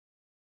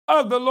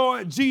of the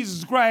Lord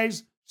Jesus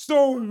Christ,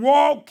 so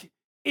walk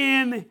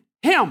in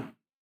him,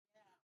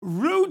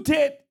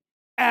 rooted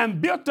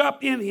and built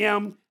up in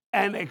him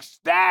and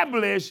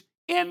established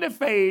in the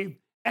faith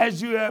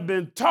as you have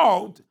been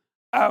taught,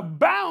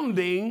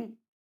 abounding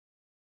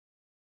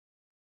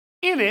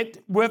in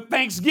it with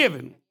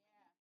thanksgiving.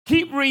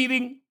 Keep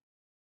reading.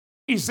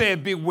 He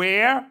said,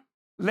 beware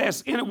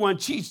lest anyone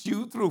cheats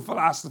you through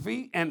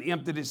philosophy and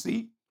empty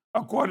deceit,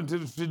 according to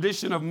the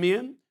tradition of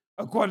men,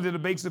 according to the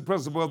basic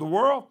principle of the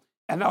world,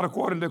 and not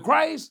according to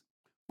Christ.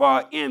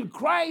 For in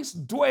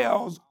Christ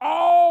dwells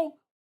all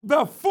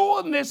the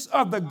fullness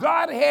of the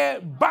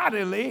Godhead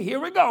bodily. Here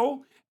we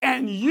go.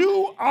 And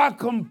you are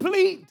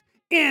complete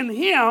in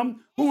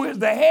him who is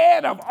the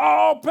head of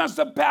all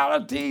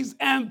principalities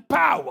and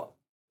power.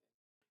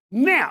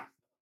 Now,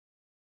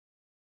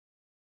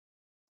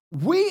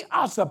 we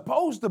are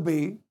supposed to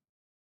be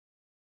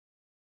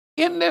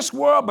in this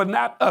world, but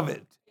not of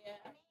it.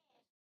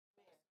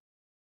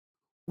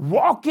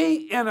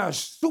 Walking in a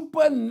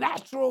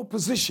supernatural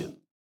position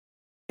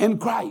in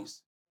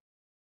Christ.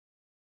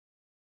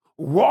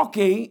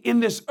 Walking in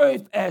this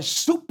earth as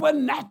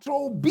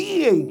supernatural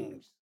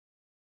beings.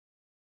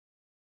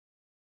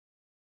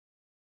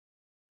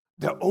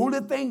 The only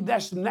thing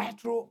that's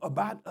natural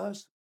about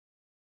us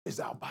is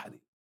our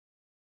body.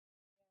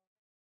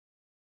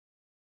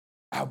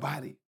 Our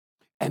body.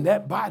 And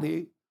that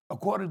body,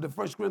 according to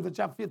 1 Corinthians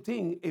chapter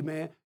 15,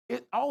 amen,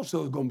 it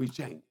also is going to be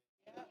changed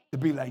to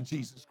be like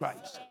Jesus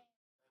Christ.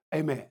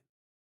 Amen.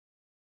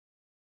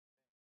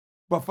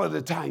 But for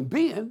the time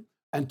being,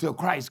 until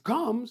Christ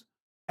comes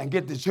and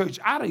get the church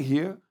out of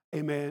here,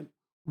 amen,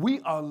 we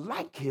are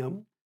like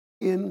him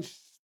in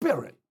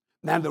spirit.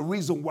 Now, the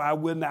reason why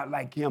we're not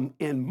like him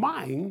in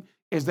mind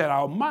is that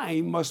our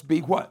mind must be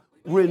what?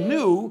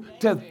 Renewed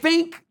to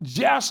think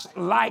just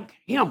like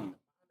him.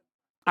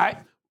 All right?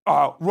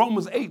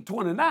 Romans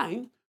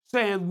 8:29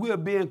 saying we're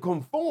being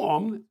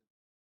conformed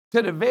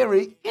to the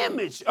very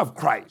image of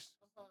Christ,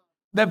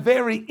 the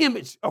very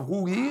image of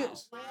who he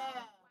is.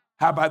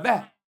 How about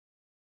that?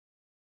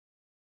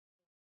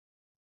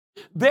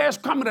 There's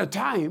coming a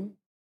time,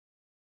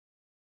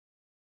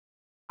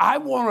 I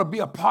want to be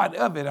a part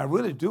of it, I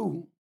really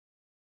do.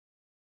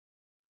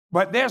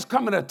 But there's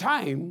coming a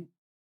time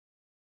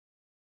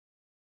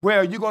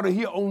where you're going to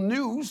hear on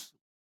news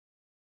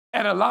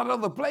and a lot of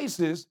other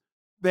places,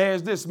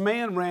 there's this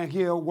man around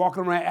here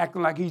walking around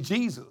acting like he's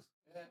Jesus.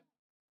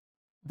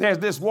 There's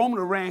this woman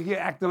around here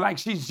acting like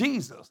she's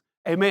Jesus.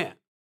 Amen.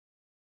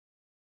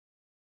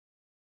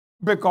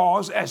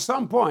 Because at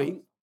some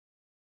point,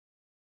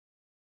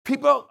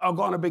 people are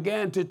going to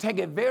begin to take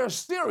it very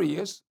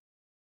serious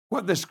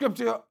what the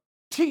scripture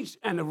teach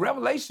and the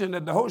revelation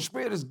that the Holy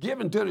Spirit is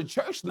given to the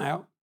church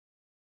now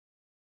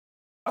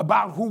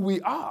about who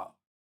we are.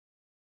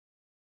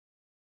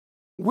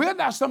 We're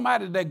not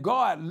somebody that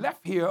God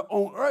left here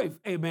on earth,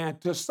 amen,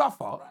 to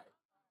suffer.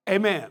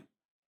 Amen.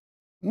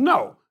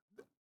 No.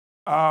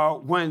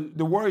 When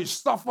the word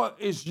suffer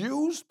is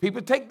used,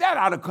 people take that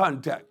out of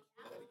context.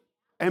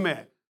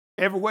 Amen.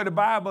 Everywhere the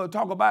Bible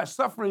talk about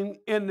suffering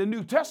in the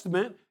New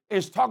Testament,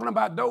 it's talking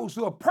about those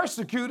who are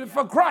persecuted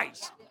for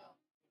Christ.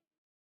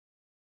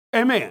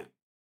 Amen.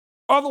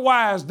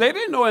 Otherwise, they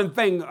didn't know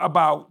anything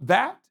about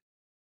that.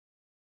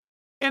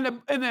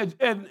 In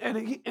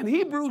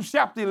Hebrews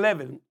chapter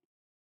 11,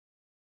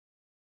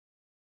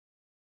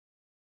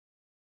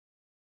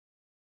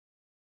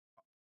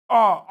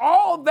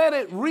 all that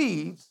it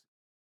reads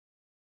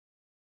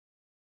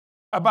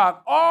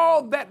about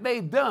all that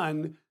they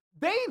done,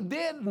 they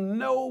didn't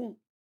know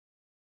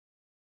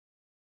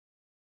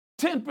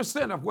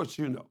 10% of what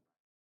you know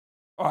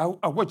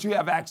or what you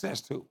have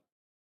access to.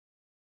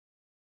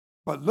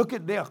 But look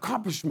at their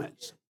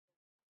accomplishments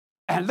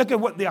and look at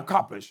what they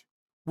accomplished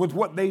with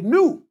what they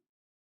knew.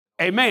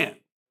 Amen.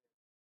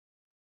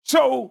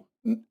 So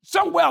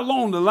somewhere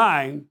along the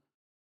line,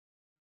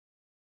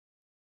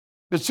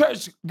 the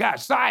church got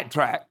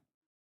sidetracked.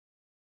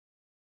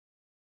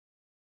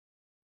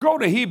 Go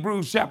to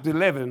Hebrews chapter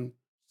 11.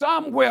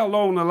 Somewhere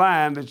along the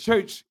line, the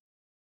church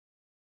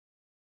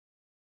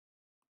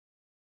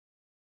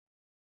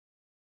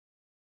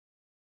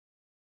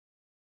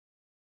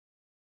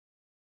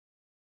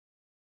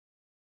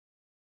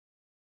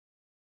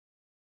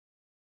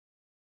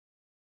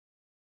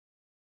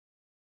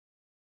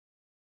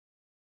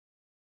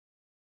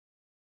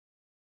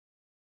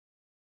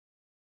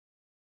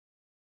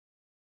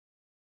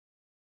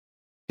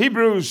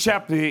Hebrews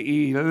chapter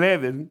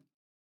 11.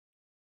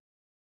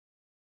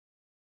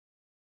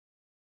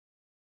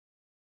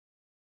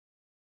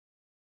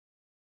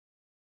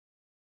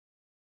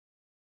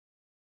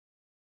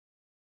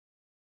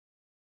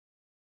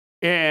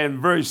 And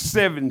verse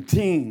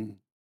 17.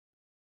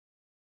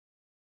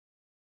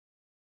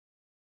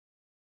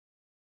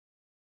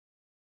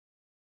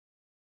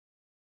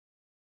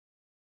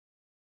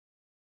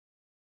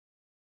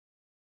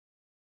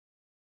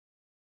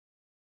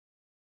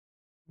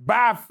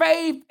 By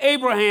faith,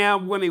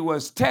 Abraham, when he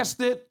was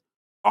tested,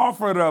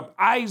 offered up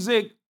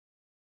Isaac,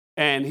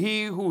 and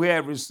he who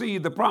had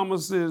received the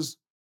promises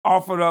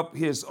offered up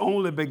his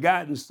only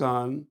begotten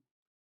son,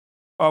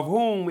 of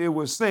whom it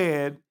was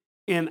said,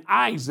 in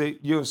Isaac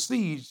your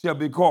seed shall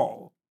be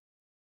called,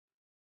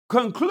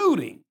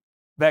 concluding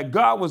that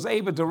God was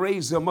able to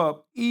raise him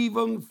up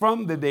even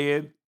from the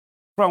dead,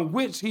 from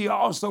which he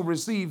also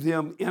received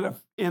him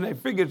in a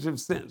figurative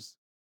sense.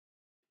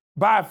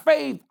 By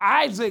faith,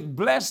 Isaac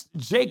blessed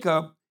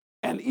Jacob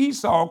and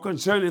Esau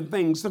concerning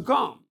things to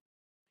come.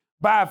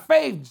 By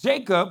faith,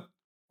 Jacob,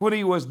 when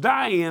he was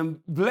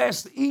dying,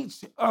 blessed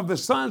each of the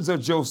sons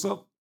of Joseph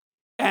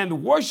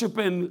and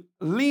worshiping,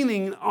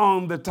 leaning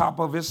on the top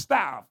of his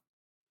staff.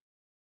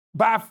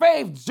 By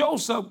faith,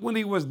 Joseph, when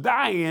he was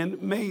dying,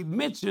 made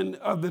mention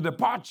of the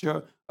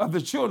departure of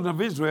the children of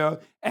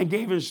Israel and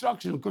gave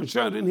instruction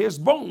concerning his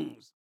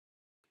bones.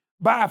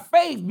 By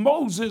faith,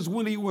 Moses,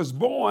 when he was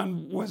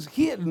born, was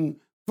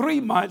hidden 3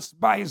 months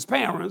by his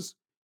parents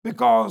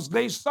because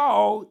they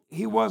saw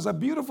he was a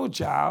beautiful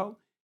child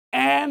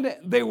and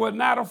they were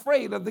not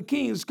afraid of the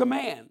king's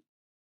command.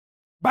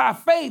 By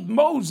faith,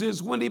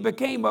 Moses, when he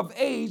became of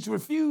age,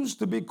 refused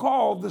to be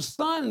called the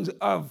son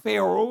of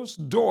Pharaoh's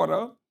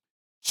daughter,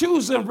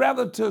 choosing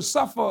rather to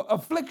suffer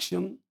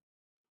affliction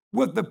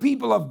with the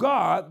people of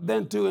God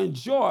than to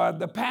enjoy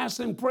the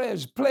passing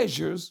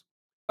pleasures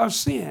of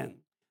sin,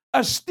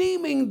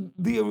 esteeming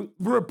the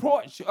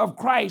reproach of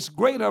Christ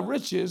greater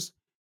riches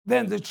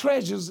than the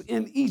treasures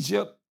in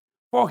Egypt,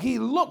 for he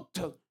looked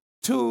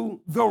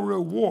to the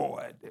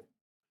reward.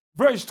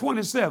 Verse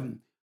 27,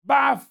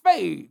 by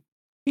faith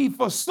he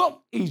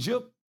forsook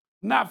Egypt,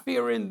 not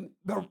fearing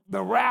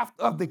the wrath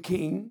of the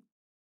king,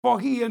 for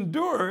he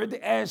endured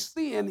as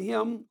seeing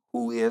him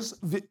who is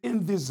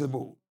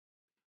invisible.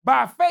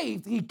 By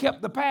faith, he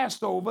kept the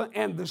Passover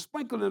and the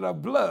sprinkling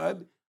of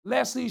blood,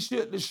 lest he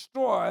who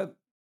destroyed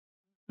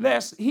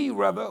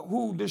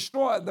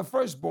the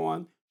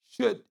firstborn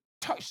should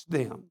touch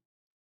them.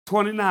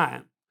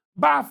 29.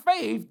 By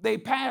faith, they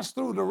passed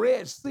through the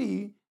Red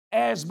Sea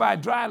as by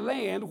dry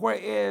land,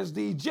 whereas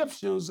the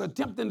Egyptians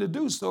attempting to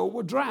do so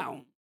were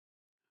drowned.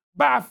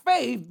 By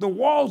faith, the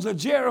walls of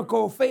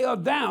Jericho fell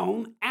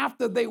down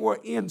after they were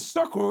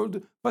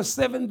encircled for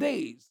 7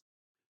 days.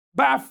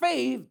 By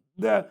faith,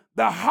 the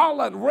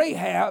harlot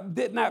Rahab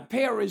did not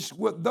perish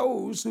with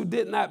those who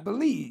did not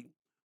believe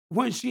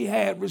when she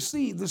had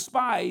received the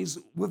spies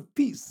with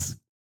peace.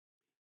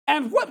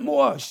 And what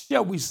more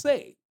shall we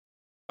say,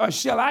 or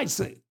shall I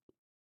say?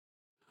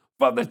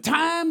 For the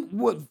time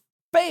would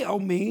fail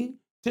me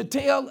to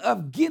tell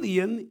of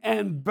Gideon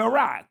and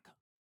Barak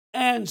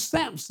and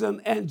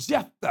Samson and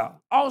Jephthah,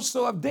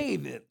 also of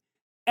David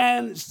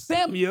and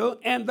Samuel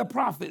and the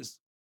prophets,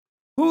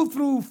 who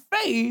through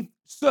faith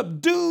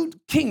subdued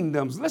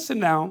kingdoms. Listen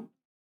now.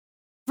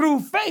 Through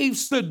faith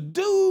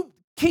subdued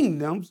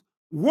kingdoms,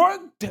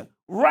 worked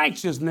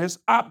righteousness,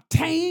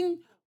 obtained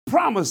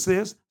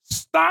promises,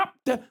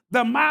 stopped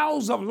the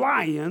mouths of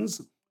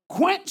lions,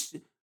 quenched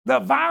the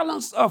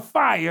violence of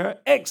fire,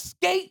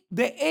 escaped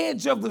the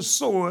edge of the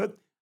sword,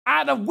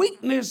 out of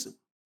weakness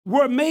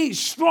were made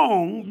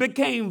strong,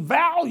 became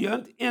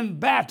valiant in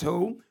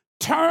battle,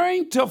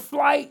 turned to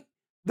flight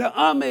the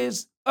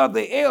armies of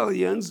the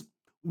aliens.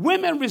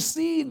 Women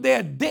received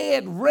their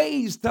dead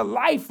raised to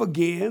life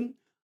again.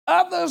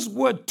 Others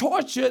were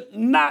tortured,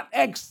 not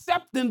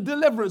accepting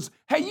deliverance.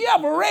 Have you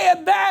ever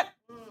read that?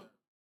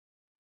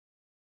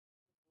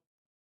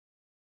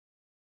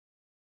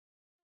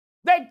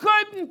 They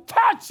couldn't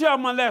touch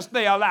them unless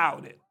they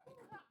allowed it.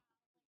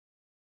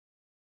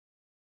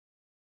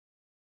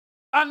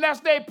 Unless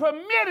they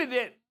permitted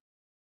it.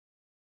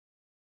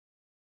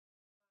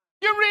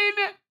 You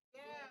reading it?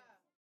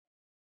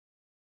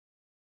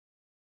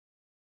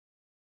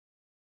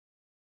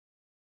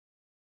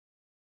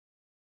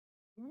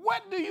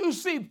 What do you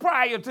see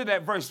prior to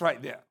that verse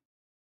right there?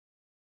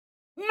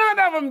 None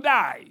of them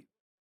died.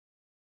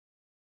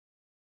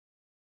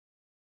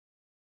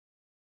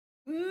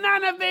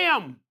 None of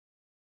them.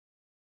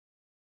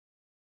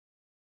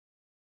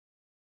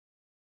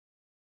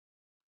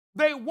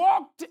 They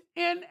walked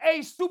in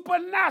a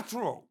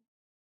supernatural,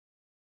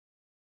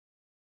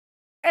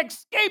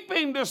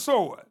 escaping the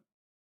sword,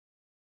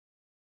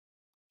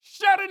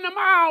 shutting the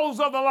mouths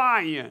of the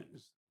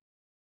lions,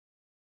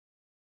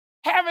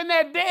 having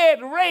their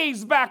dead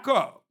raised back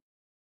up.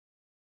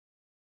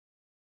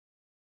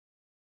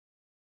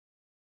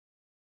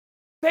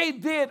 They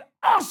did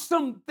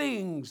awesome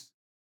things,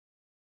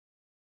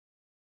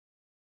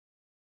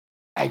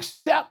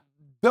 except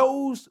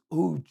those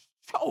who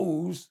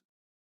chose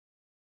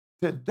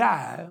to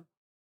die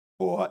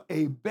for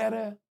a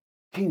better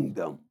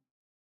kingdom.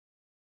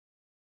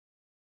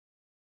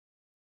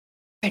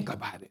 Think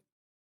about it.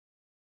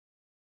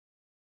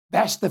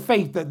 That's the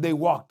faith that they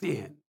walked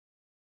in.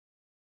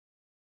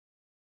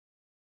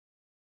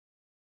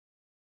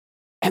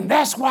 And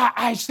that's why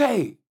I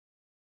say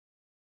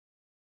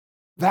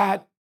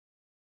that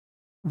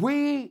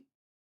we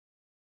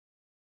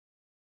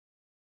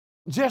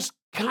just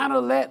kind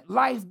of let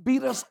life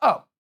beat us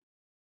up.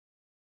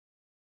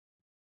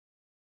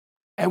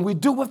 And we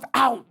do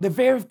without the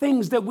very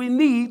things that we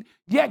need,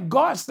 yet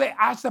God say,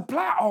 I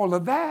supply all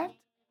of that.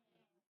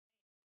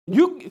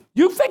 You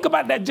think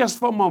about that just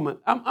for a moment.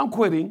 I'm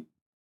quitting.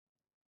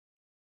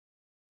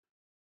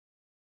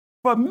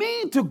 For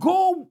me to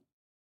go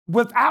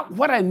without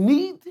what I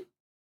need,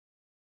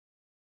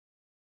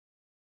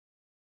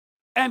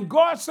 and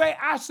God say,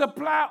 I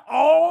supply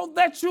all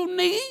that you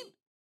need,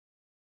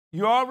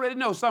 you already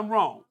know something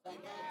wrong.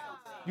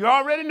 You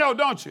already know,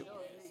 don't you?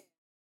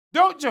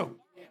 Don't you?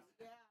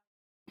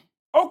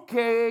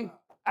 Okay,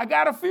 I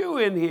got a few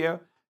in here.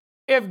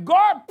 If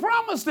God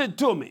promised it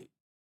to me,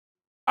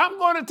 I'm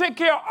going to take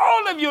care of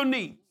all of your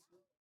needs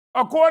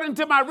according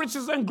to my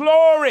riches and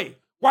glory.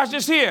 Watch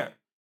this here.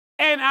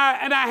 And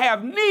I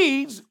have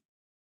needs,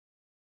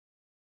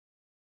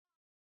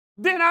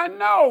 then I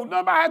know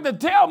nobody has to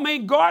tell me,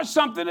 God,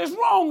 something is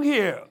wrong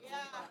here. Yeah.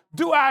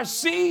 Do I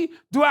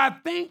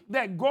think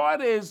that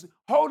God is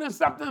holding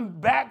something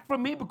back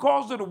from me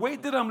because of the way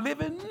that I'm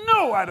living?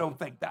 No, I don't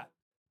think that.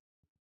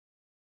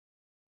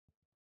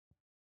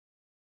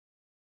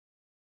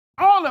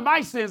 All of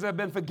my sins have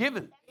been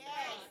forgiven. Yes.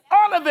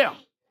 All of them.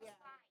 Yes.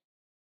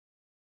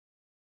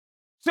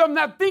 So I'm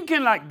not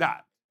thinking like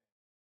that.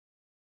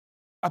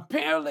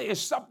 Apparently,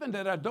 it's something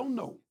that I don't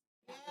know.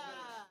 Yeah.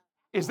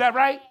 Is that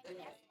right?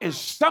 It's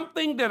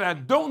something that I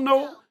don't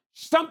know,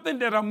 something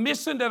that I'm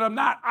missing, that I'm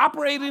not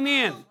operating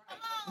in.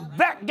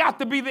 That got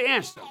to be the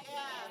answer.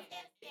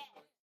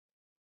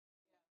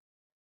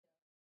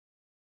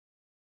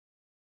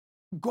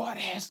 God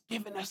has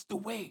given us the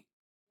way.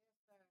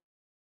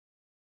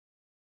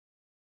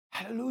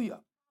 Hallelujah.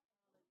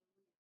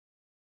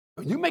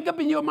 When you make up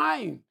in your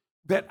mind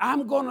that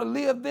I'm going to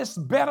live this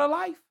better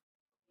life,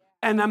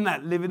 and I'm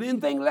not living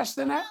anything less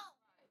than that,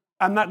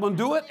 I'm not going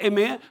to do it.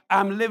 Amen.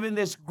 I'm living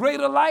this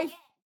greater life,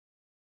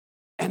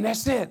 and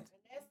that's it.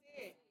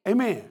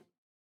 Amen.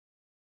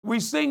 We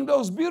sing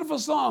those beautiful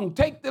songs,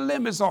 take the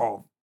limits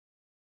off.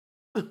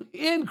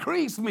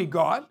 Increase me,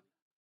 God.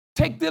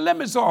 Take the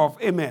limits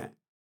off. Amen.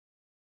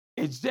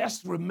 It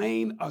just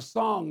remain a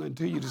song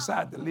until you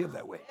decide to live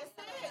that way.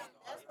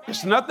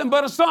 It's nothing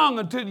but a song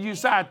until you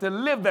decide to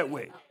live that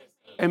way.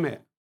 Amen.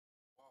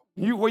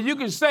 You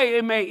can say,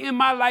 amen, in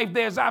my life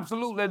there's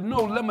absolutely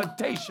no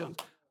limitations.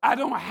 I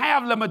don't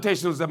have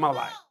limitations in my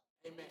life.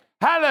 Amen.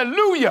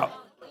 Hallelujah.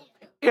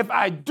 If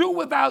I do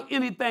without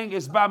anything,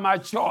 it's by my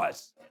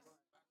choice.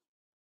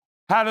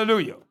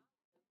 Hallelujah.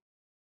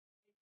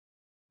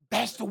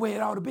 That's the way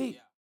it ought to be.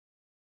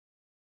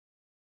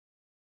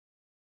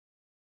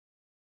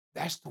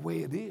 That's the way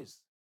it is.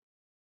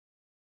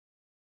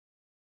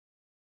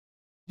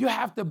 You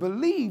have to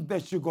believe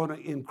that you're going to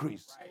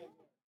increase.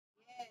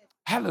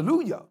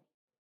 Hallelujah.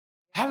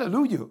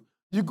 Hallelujah.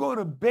 You go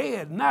to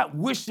bed not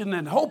wishing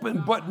and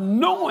hoping, but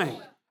knowing.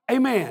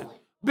 Amen.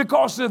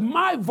 Because if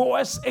my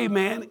voice,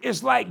 amen,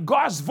 is like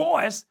God's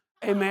voice,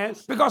 amen,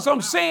 because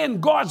I'm saying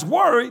God's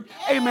word,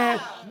 amen,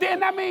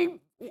 then I mean,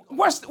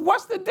 what's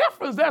the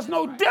difference? There's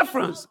no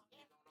difference.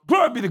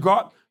 Glory be to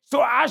God.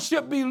 So I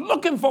should be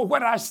looking for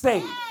what I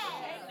say.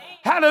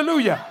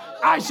 Hallelujah.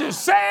 I should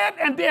say it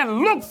and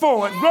then look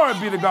for it. Glory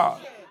be to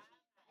God.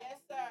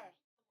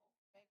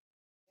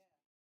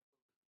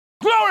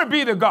 Glory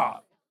be to God.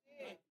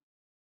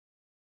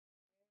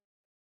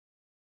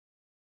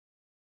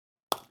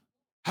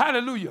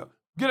 Hallelujah.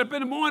 Get up in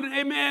the morning,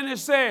 amen, and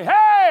say,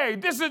 hey,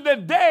 this is the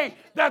day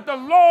that the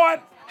Lord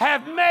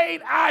hath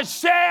made. I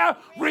shall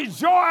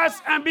rejoice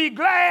and be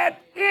glad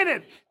in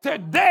it.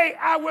 Today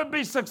I will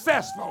be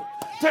successful.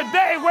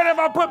 Today,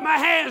 whatever I put my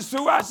hands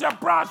to, I shall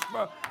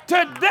prosper.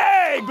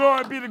 Today,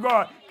 glory be to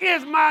God,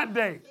 is my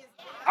day.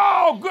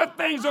 All good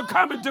things are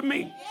coming to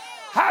me.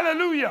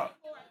 Hallelujah.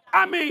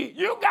 I mean,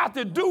 you got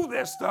to do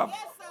this stuff,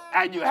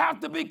 and you have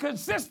to be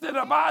consistent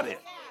about it.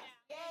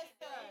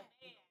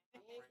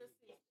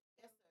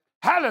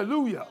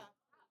 Hallelujah.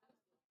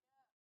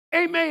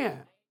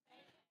 Amen.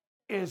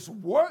 It's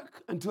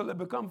work until it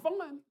becomes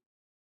fun.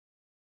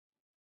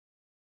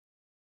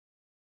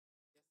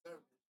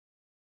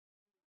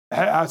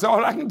 That's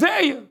all I can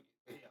tell you.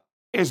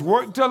 It's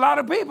work to a lot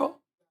of people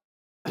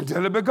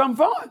until it becomes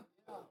fun.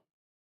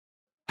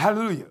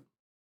 Hallelujah.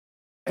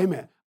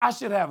 Amen. I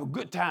should have a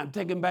good time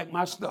taking back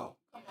my stuff.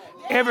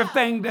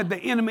 Everything that the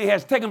enemy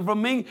has taken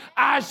from me,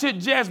 I should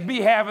just be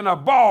having a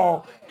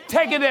ball,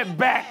 taking it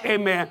back,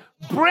 amen,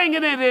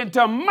 bringing it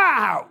into my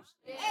house.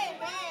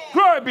 Amen.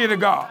 Glory be to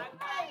God.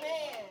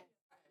 Amen.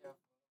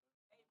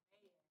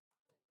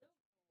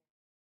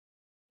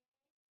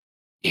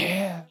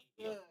 Yeah.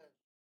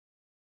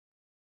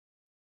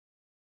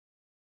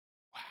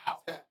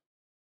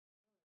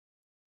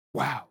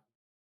 Wow.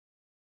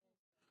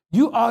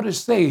 You ought to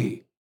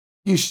say,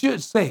 you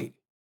should say,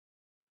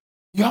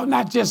 you ought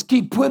not just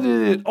keep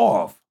putting it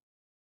off.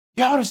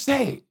 You ought to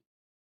say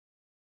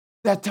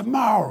that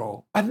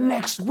tomorrow or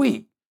next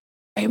week,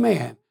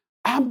 amen,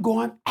 I'm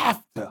going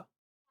after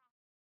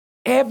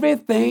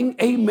everything,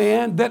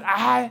 amen, that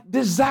I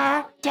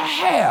desire to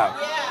have.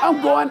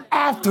 I'm going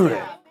after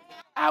it.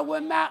 I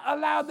will not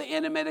allow the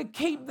enemy to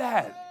keep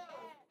that.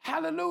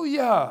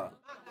 Hallelujah.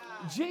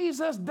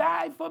 Jesus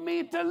died for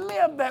me to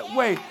live that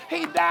way.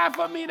 He died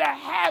for me to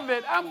have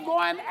it. I'm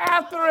going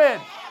after it.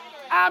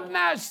 I'm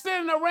not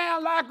sitting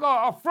around like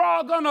a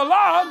frog on a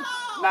log.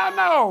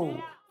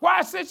 No.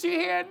 Why sit you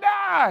here and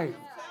die?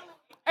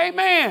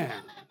 Amen.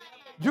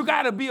 You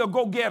got to be a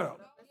go-getter.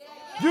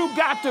 You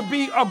got to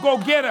be a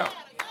go-getter.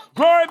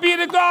 Glory be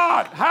to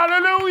God.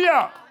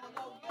 Hallelujah.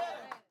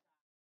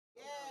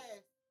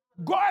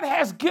 God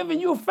has given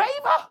you favor.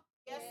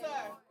 Yes, sir.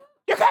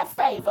 You got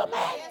favor, man.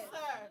 Yes, sir.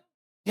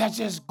 Yeah,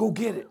 just go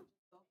get it.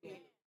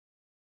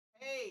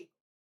 Hey.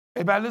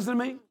 Everybody listen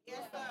to me? Yes,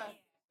 sir.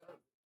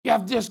 You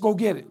have to just go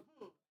get it.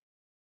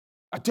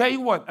 I tell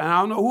you what, and I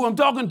don't know who I'm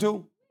talking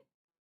to,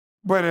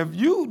 but if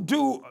you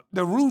do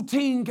the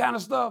routine kind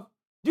of stuff,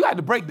 you have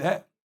to break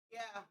that. Yeah.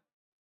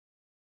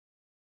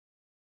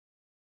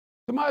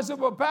 Somebody said,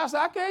 well, Pastor,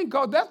 I can't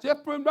go. That's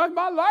just pretty much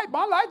my life.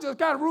 My life just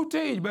kind of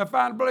routine. You better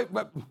find a break,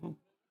 but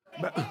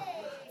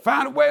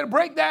find a way to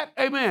break that.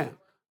 Amen.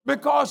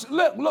 Because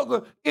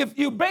look, if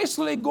you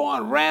basically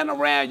going ran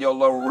around your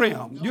little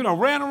rim,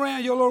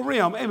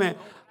 amen,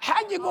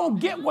 how you going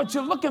to get what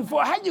you're looking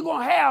for? How you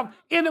going to have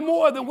any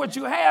more than what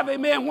you have,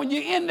 amen, when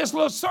you're in this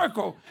little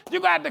circle?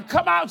 You got to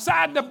come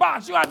outside the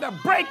box. You got to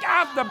break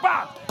out the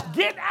box.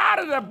 Get out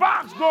of the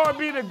box, glory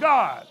be to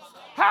God.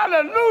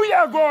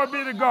 Hallelujah, glory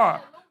be to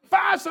God.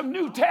 Find some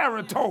new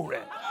territory.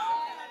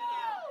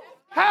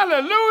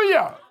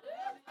 Hallelujah.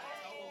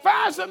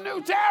 Find some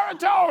new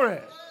territory.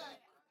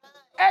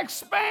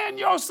 Expand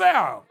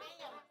yourself.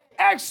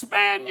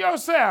 Expand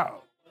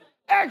yourself.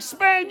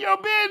 Expand your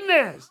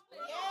business.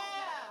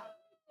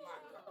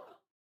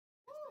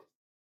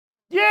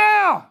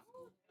 Yeah.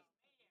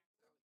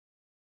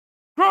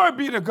 Glory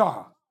be to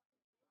God.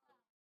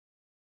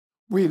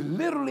 We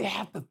literally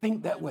have to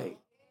think that way.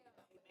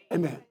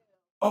 Amen.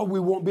 Or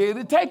we won't be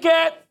able to take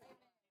it.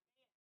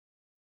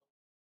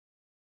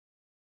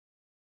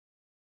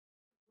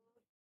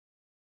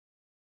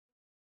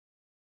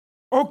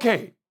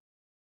 Okay.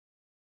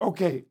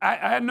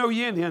 I know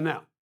you're in here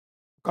now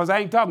because I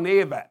ain't talking to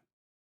everybody,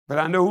 but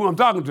I know who I'm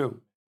talking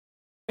to.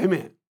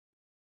 Amen.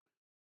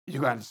 You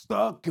got to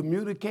start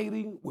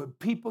communicating with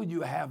people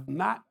you have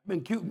not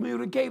been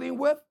communicating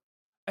with.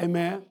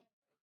 Amen.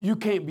 You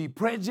can't be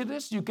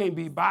prejudiced. You can't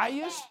be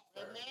biased.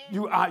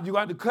 You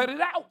got to cut it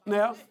out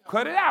now.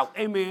 Cut it out.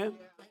 Amen.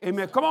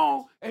 Amen. Come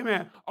on.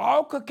 Amen.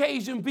 All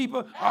Caucasian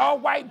people, all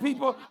white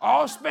people,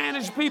 all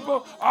Spanish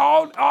people,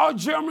 all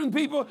German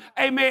people.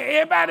 Amen.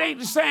 Everybody ain't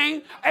the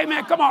same.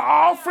 Amen. Come on.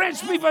 All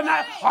French people,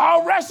 not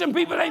all Russian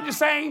people ain't the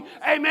same.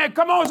 Amen.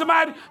 Come on,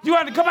 somebody. You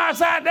have to come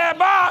outside that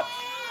box.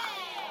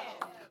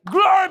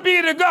 Glory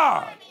be to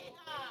God.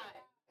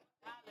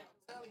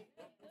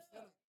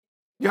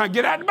 You got to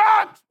get out the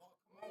box.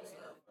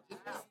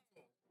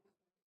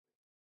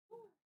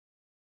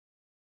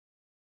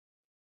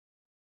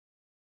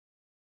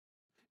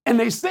 And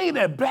they say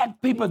that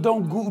black people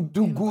don't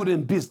do good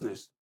in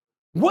business.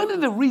 One of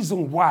the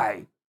reasons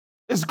why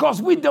is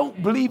because we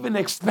don't believe in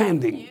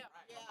expanding.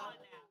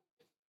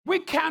 We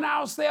count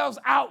ourselves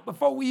out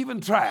before we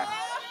even try.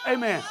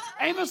 Amen.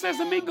 Ain't no sense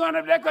in me going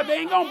up there because they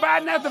ain't going to buy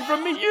nothing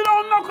from me. You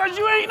don't know because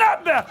you ain't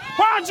up there.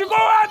 Why don't you go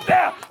out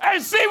there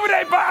and see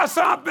where they buy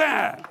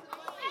something?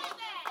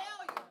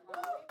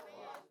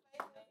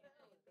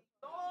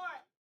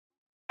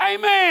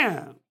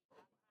 Amen.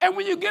 And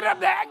when you get up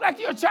there, act like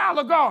you're a child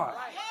of God.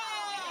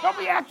 Don't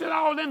be acting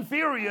all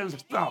inferior and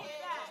stuff.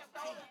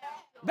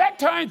 That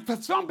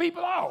turns some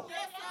people off.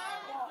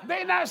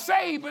 They're not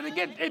saved, but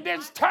it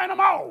just turn them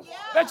off.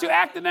 That you're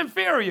acting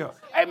inferior.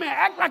 Amen.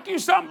 Act like you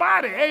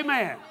somebody.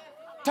 Amen.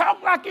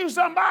 Talk like you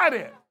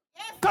somebody.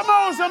 Come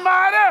on,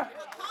 somebody.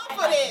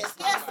 Confidence.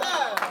 Yes,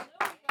 sir.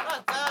 My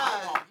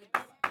God.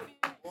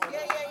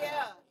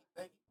 Yeah.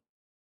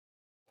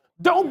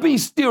 Don't be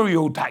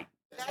stereotyped.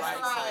 That's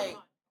right.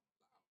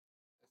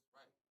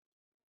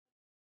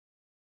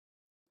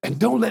 And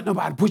don't let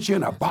nobody put you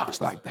in a box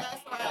like that.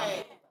 That's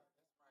right.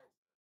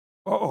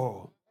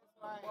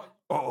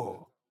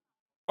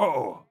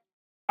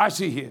 I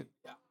see here.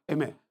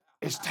 Amen.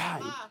 It's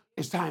time.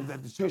 It's time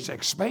that the church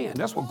expand.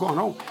 That's what's going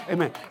on.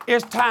 Amen.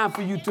 It's time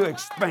for you to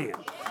expand.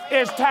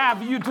 It's time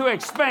for you to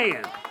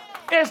expand.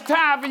 It's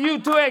time for you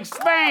to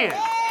expand.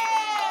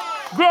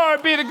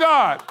 Glory be to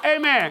God.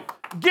 Amen.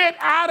 Get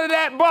out of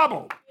that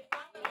bubble.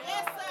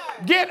 Yes,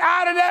 sir. Get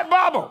out of that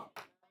bubble.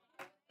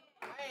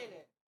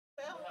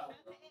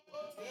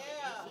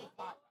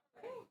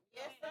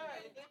 Yes, sir.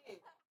 It is.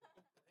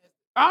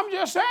 I'm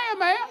just saying,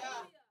 man.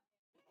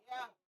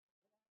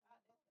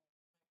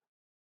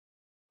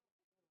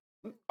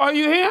 Are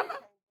you hearing me?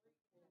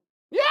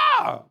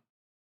 Yeah.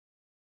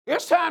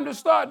 It's time to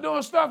start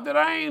doing stuff that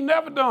I ain't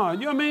never done.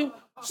 You know what I mean?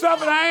 Stuff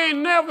that I ain't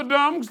never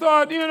done.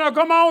 Start,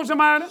 come on,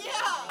 somebody.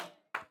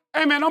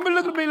 Amen. Don't be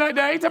looking at me like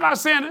that. I ain't talking about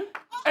sinning.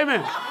 Amen.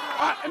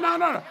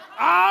 No.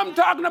 I'm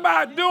talking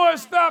about doing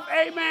stuff,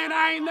 amen,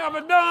 I ain't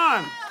never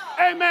done.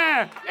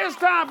 Amen. It's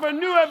time for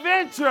new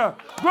adventure.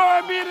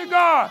 Glory be to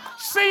God.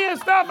 Seeing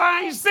stuff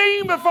I ain't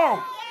seen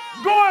before.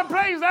 Going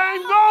places I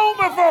ain't gone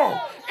before.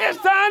 It's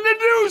time to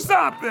do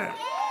something.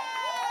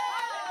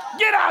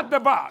 Get out the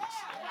box.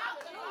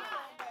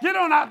 Get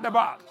on out the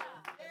box.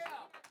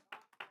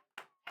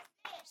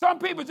 Some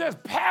people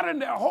just pattern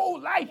their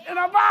whole life in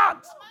a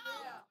box.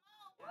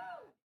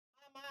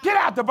 Get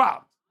out the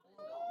box.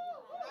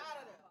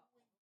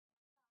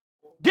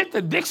 Get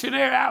the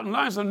dictionary out and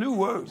learn some new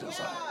words or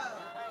something.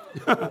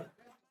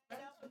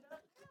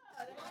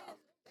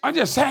 I'm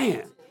just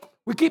saying,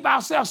 we keep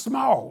ourselves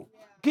small,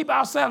 keep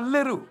ourselves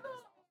little.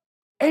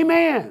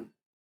 Amen.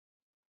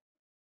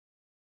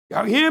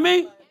 Y'all hear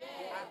me?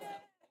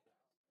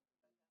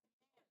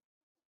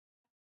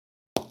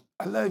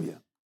 I love you.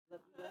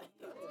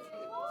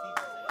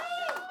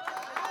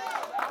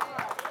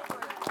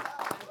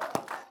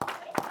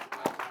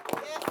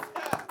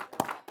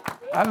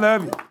 I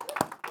love you.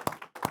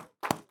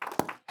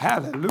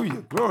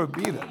 Hallelujah. Glory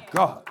be to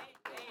God.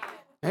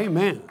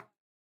 Amen.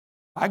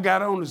 I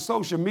got on the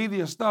social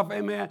media stuff,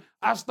 amen.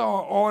 I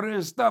started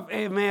ordering stuff,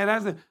 amen. I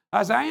said,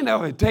 I ain't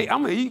never take,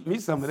 I'm going to eat me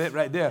some of that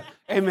right there.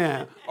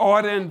 Amen.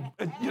 Ordering,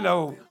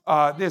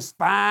 this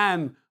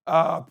fine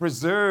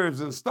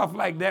preserves and stuff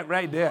like that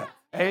right there.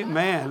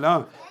 Amen.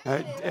 Amen.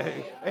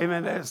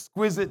 That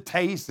exquisite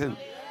taste and,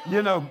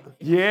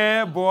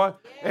 yeah, boy.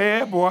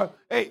 Yeah, boy.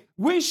 Hey,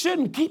 we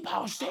shouldn't keep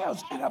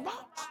ourselves in a box.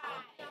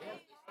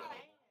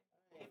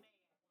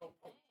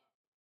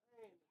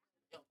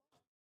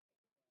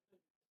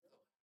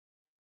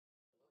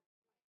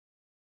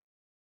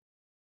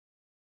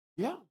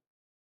 Yeah.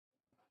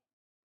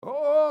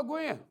 Oh,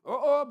 Gwen.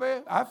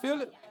 Babe. I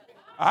feel it.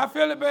 I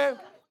feel it, babe.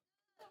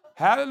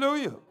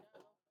 Hallelujah.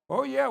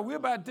 Oh, yeah, we're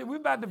about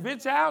to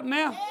venture out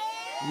now.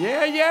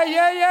 Yeah.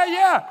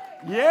 Yeah,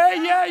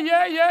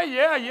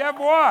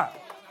 boy.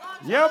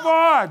 Yeah,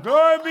 boy.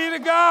 Glory be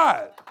to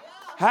God.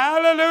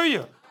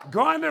 Hallelujah.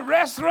 Going to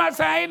restaurants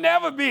I ain't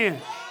never been.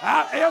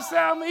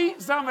 I'm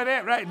eating some of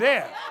that right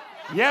there.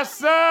 Yes,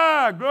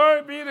 sir.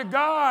 Glory be to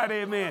God.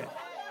 Amen.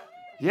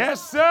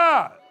 Yes,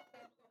 sir.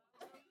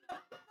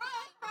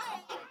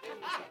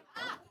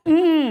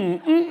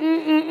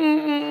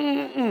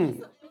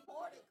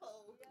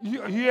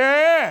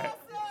 Yeah.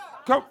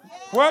 Come,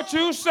 what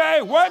you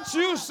say? What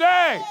you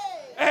say?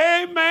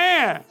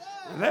 Amen.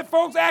 Let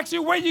folks ask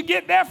you where you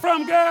get that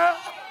from, girl.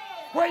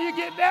 Where you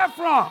get that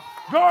from?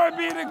 Glory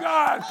be to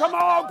God. Come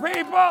on,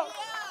 people.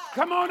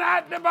 Come on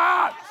out the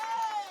box.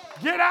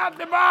 Get out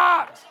the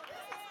box.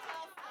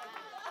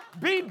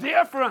 Be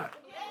different.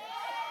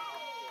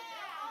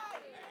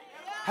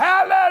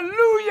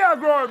 Hallelujah.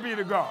 Glory be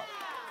to God.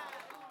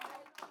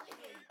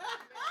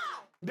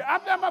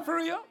 I'm not for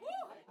real.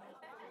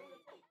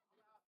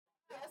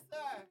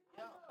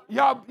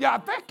 Y'all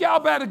think y'all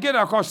better get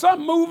up, because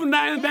something moving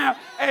down.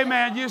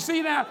 Amen. You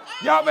see now?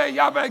 Y'all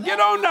better get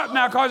on up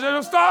now, because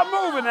it'll start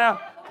moving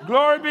now.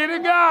 Glory be to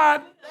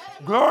God.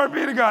 Glory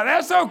be to God.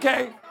 That's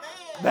okay.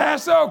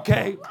 That's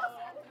okay.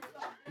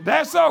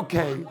 That's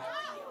okay.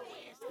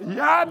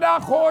 Yada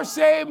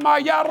kose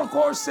mayara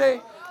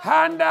kose.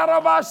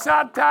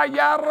 Handarabasata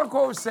yara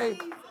kose.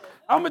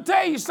 I'm going to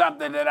tell you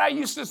something that I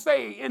used to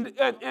say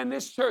in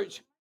this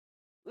church.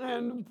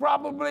 And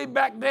probably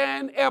back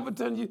then,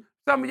 Everton,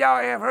 some of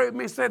y'all have heard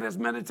me say this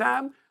many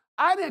times.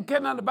 I didn't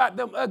care nothing about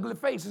them ugly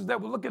faces that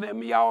were looking at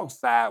me all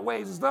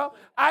sideways and stuff.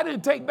 I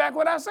didn't take back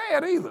what I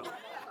said either.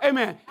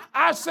 Amen.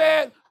 I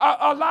said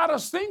a lot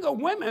of single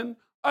women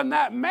are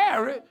not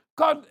married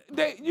because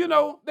they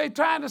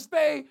trying to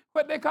stay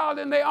what they call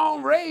in their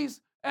own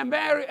race and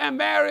marry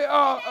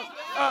a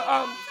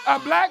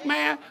black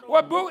man.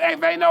 Well, boo,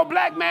 if ain't no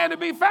black man to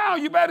be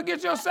found, you better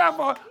get yourself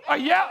a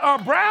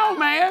brown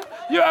man.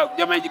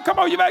 Come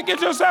on, you better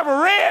get yourself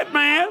a red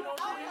man.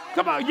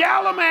 Come on,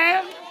 yellow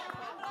man.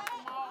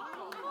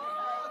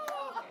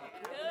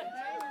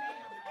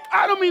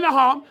 I don't mean no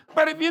harm,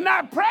 but if you're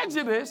not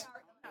prejudiced,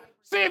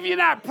 and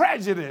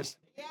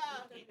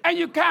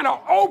you kind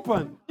of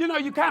open,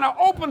 you kind of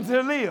open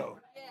to live.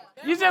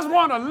 You just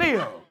want to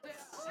live.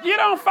 You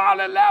don't fall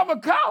in love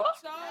with color.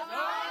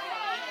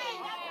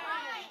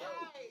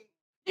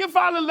 You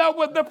fall in love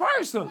with the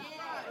person.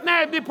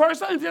 Now, if the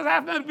person just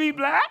happens to be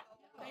black,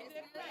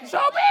 so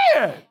be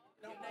it.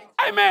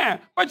 Amen.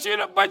 But you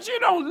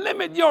don't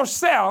limit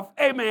yourself,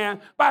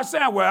 amen, by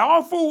saying, well, I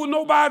don't fool with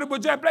nobody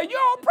but just black.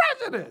 You're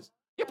prejudice.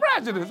 You're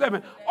prejudiced.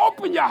 Amen.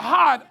 Open your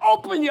heart.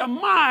 Open your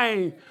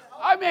mind.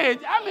 I mean,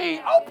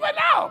 open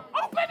up.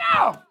 Open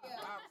up.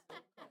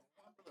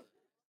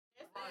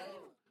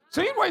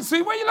 See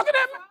where you looking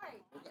at me?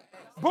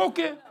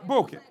 Bookie.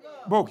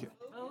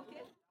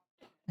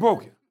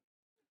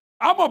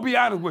 I'm going to be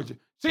honest with you.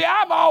 See,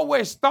 I've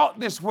always thought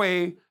this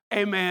way,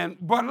 amen,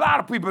 but a lot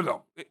of people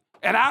don't.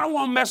 And I don't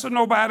want to mess with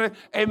nobody,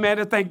 amen,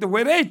 to think the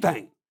way they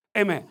think.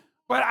 Amen.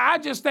 But I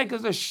just think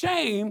it's a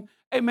shame,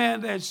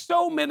 amen, that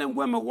so many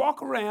women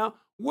walk around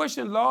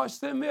wishing, Lord,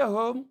 send me a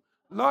husband.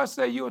 Lord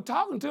said you were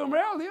talking to him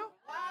earlier.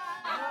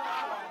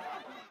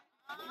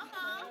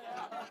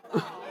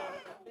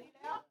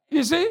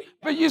 You see?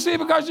 But you see,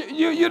 because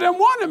you didn't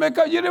want him,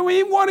 because you didn't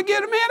even want to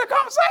get him in a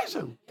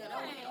conversation.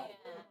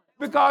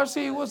 Because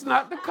he was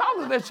not the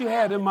color that you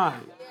had in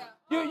mind.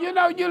 You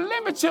know, you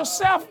limit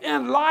yourself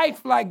in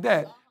life like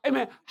that.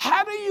 Amen.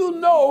 How do you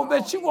know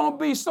that you won't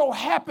be so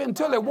happy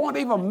until it won't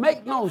even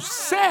make no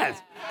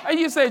sense? And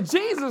you say,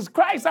 Jesus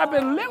Christ, I've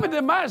been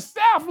limiting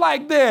myself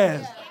like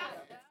this.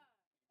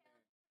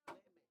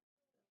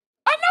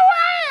 I know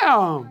I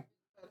am.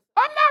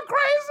 I'm not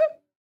crazy.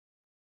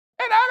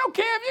 And I don't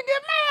care if you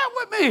get mad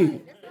with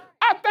me.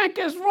 I think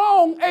it's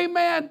wrong,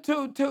 amen,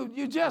 to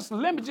you just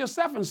limit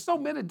yourself in so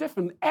many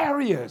different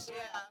areas.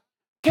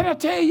 Can I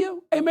tell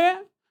you,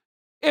 amen?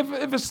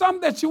 If it's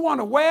something that you want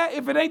to wear,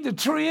 if it ain't the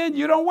trend,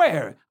 you don't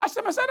wear it. I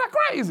said, that's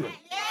crazy.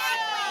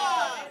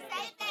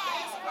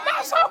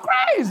 That's so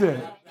crazy.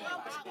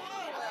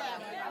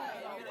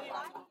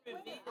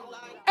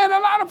 And a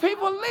lot of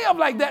people live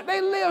like that. They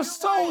live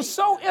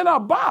so in a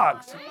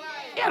box.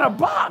 In a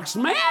box,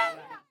 man.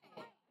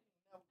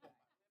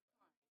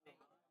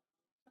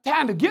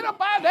 Time to get up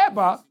out of that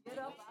box.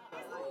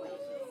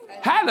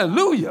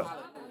 Hallelujah.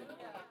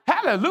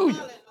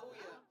 Hallelujah.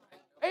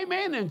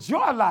 Amen.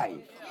 Enjoy life.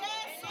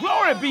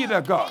 Glory be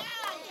to God.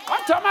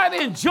 I'm talking about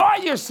enjoy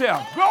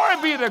yourself.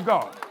 Glory be to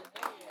God.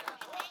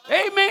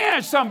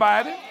 Amen,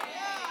 somebody.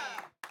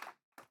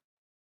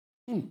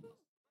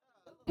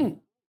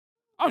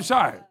 I'm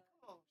sorry.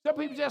 Some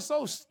people just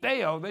so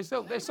stale. They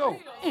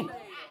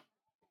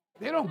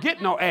don't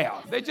get no air.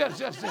 They just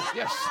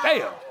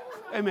stale.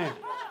 Amen.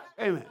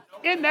 Amen.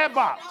 In that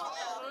box.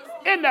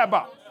 In that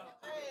box.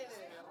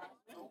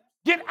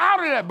 Get out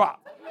of that box.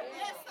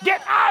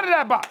 Get out of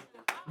that box.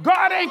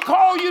 God ain't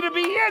called you to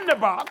be in the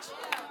box.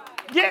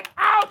 Get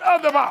out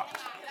of the box.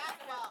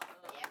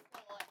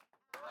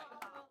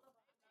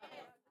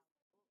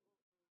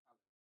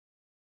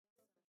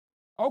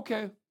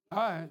 Okay. All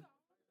right.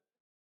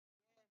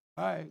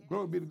 All right.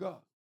 Glory be to God.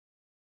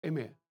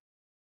 Amen.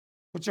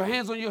 Put your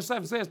hands on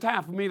yourself and say, it's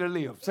time for me to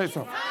live. Say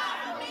so.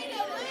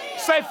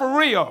 Say for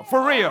real.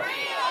 For real.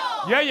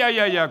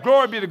 Yeah.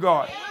 Glory be to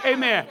God.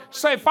 Amen.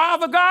 Say,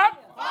 Father God,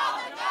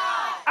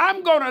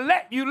 I'm going to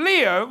let you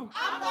live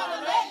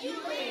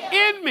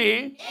in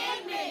me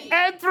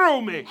and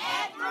through me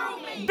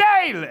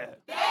daily.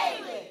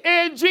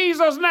 In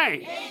Jesus'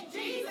 name.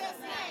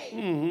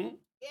 Mm-hmm.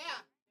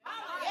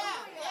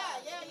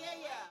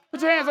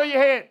 Put your hands on your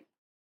head.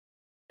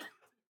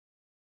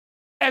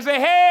 As a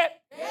head,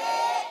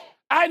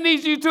 I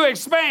need you to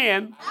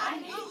expand.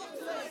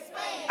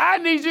 I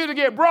need you to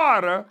get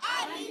broader.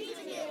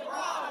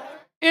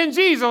 In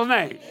Jesus'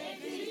 name.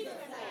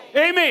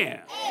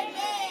 Amen.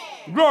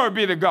 Glory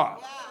be to God.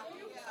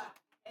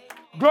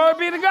 Glory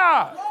be to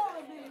God.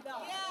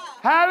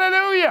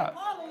 Hallelujah.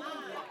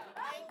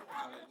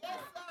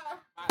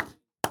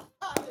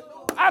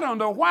 I don't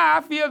know why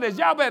I feel this.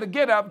 Y'all better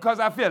get up because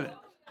I feel it.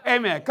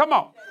 Amen. Come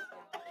on.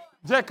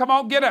 Just come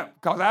on, get up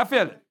because I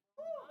feel it.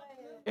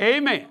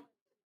 Amen.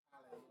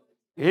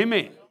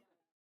 Amen.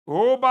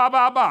 Oh, ba.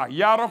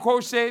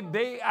 Yarakose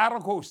de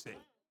arakose.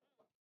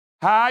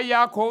 Ha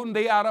yakon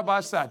de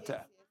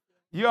arabasata.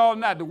 You ought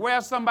not to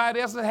wear somebody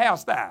else's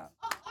hairstyle.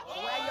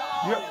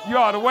 You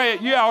ought to wear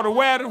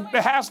the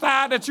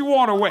hairstyle that you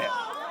want to wear.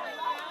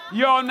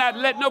 You ought not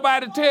let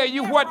nobody tell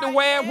you what to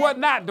wear and what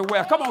not to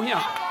wear. Come on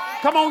here.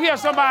 Come on here,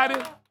 somebody.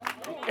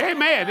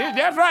 Amen.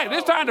 That's right.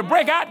 It's time to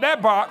break out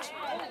that box.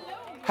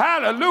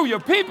 Hallelujah.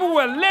 People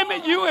will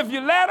limit you. If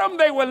you let them,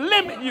 they will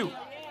limit you.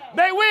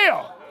 They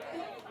will.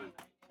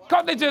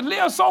 Because they just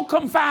live so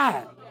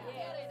confined.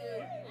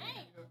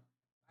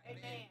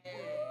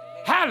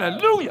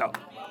 Hallelujah.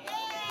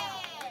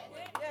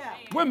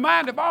 Wouldn't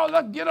mind if all of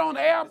us get on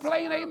the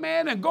airplane,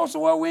 amen, and go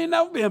somewhere we ain't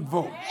never been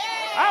before.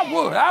 I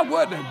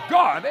would to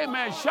God,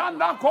 amen.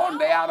 Shanda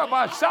konde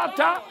araba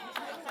shata.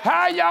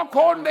 Haya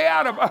konde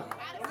araba.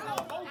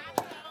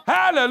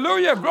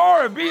 Hallelujah.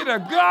 Glory be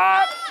to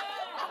God.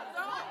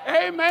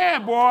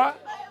 Amen, boy.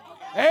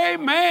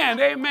 Amen.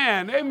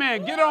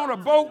 Get on a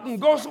boat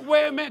and go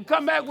somewhere, amen.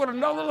 Come back with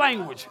another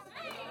language.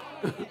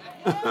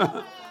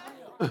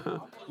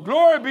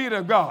 Glory be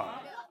to God.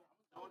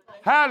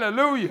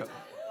 Hallelujah.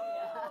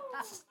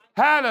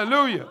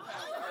 Hallelujah.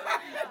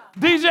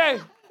 DJ,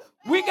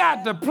 we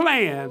got the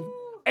plan,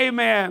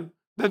 amen,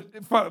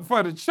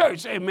 for the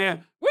church,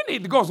 amen. We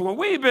need to go somewhere.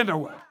 We ain't been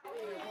nowhere.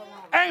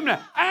 Amen.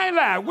 I ain't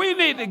lying. We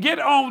need to get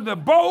on the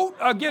boat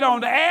or get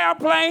on the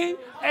airplane,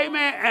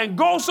 amen, and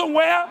go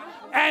somewhere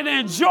and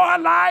enjoy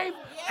life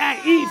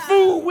and eat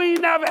food we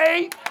never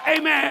ate,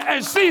 amen,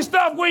 and see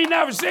stuff we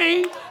never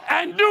seen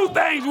and do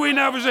things we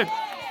never seen.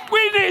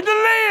 We need to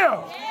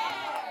live.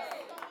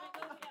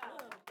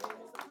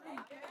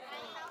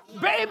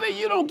 Baby,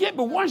 you don't get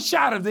but one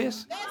shot of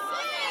this.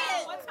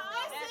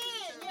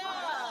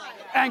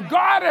 And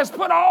God has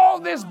put all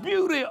this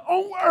beauty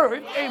on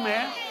earth,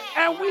 amen,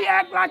 and we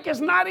act like it's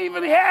not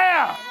even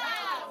here.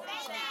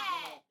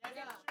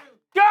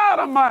 God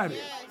Almighty.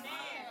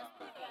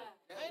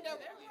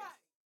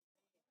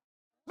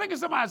 Look at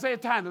somebody and say,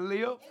 it's time to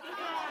live.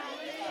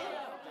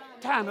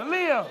 Time to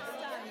live.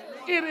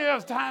 It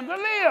is time to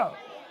live.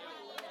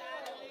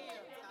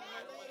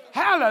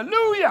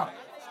 Hallelujah.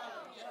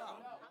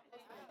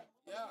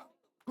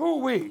 Who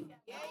we?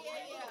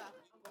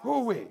 Who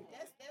we?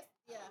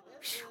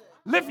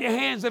 Lift your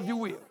hands if you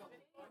will.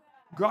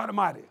 God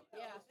Almighty.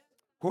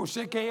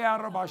 Kosheke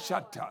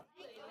arabashata.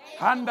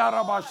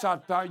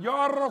 Handarabashata.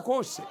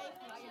 Yorokose.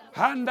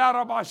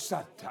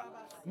 Handarabashata.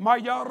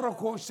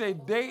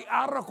 Mayorokose de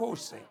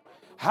arakose.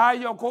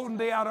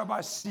 Hayokonde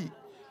arabasi.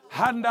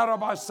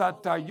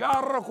 Handarabasata.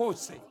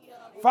 Yorokose.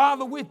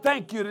 Father, we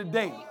thank you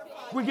today.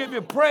 We give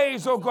you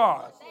praise, oh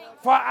God,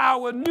 for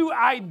our new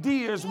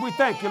ideas. We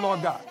thank you,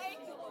 Lord God.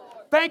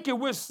 Thank you.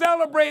 We're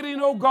celebrating,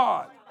 oh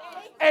God.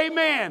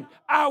 Amen.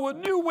 Our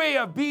new way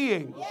of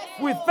being.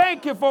 We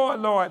thank you for it,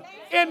 Lord.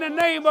 In the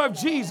name of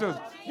Jesus.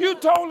 You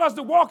told us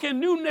to walk in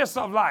newness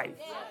of life.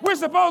 We're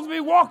supposed to be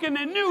walking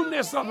in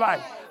newness of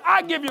life.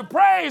 I give you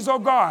praise, oh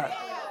God,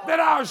 that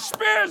our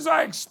spirits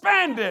are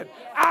expanded.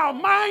 Our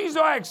minds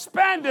are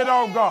expanded,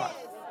 oh God.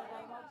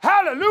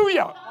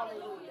 Hallelujah.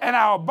 And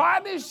our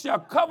bodies shall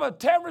cover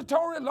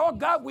territory, Lord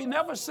God, we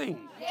never seen.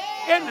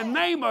 In the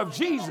name of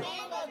Jesus.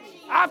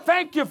 I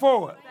thank you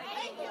for it.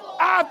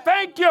 I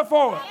thank you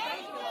for it.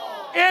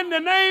 In the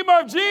name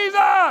of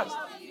Jesus.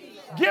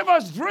 Give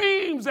us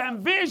dreams and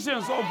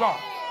visions, oh God,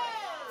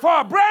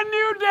 for a brand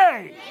new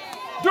day,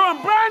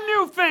 doing brand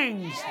new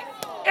things.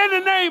 In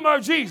the name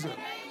of Jesus.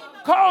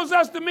 Cause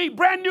us to meet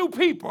brand new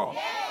people,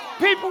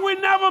 people we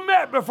never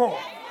met before.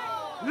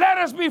 Let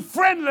us be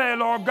friendly,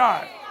 Lord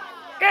God.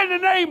 In the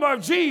name of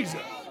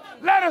Jesus.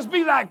 Let us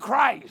be like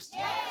Christ.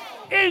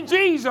 In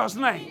Jesus'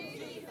 name.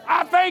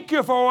 I thank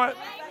you for it.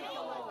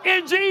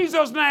 In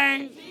Jesus'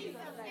 name.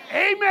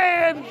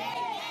 Amen.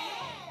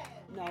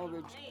 No,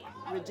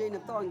 Regina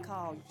Thornton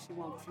called. She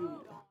wants you,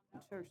 the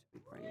church, to be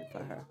praying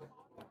for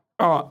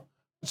her.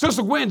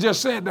 Sister Gwen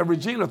just said that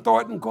Regina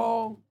Thornton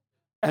called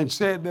and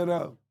said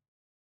that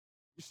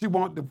she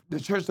wants the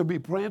church to be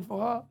praying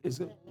for her. Is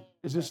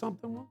there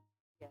something wrong?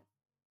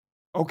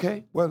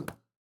 Okay, well,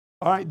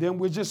 all right, then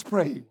we'll just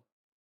pray.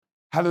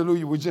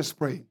 Hallelujah, we'll just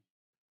pray.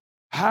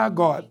 Hi,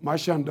 God,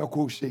 Mashanda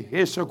Koshe,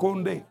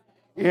 Hesakonde,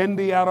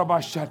 Endi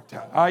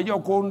Arabashata,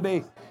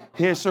 Ayokonde,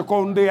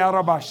 Hesakonde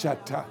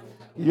Arabashata,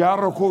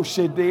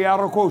 Yarakoshe de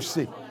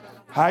Yarakose,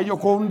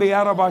 Hayokonde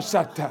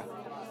Arabashata.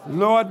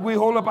 Lord, we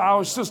hold up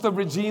our sister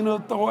Regina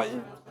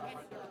Thornton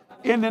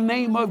in the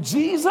name of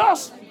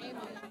Jesus.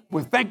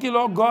 We thank you,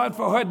 Lord God,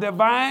 for her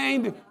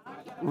divine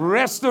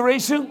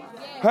restoration,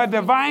 her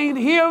divine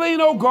healing,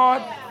 oh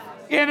God,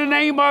 in the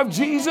name of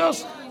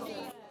Jesus.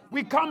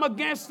 We come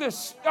against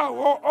this,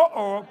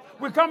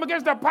 we come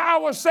against the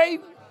power of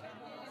Satan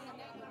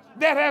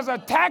that has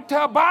attacked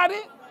her body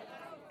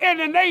in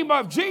the name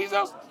of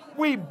Jesus.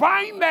 We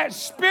bind that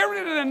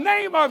spirit in the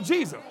name of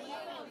Jesus.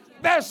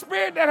 That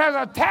spirit that has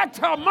attacked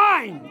her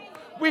mind,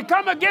 we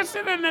come against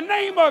it in the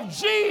name of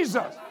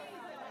Jesus.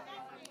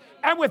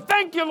 And we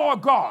thank you,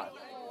 Lord God,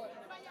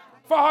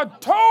 for her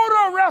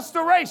total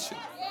restoration,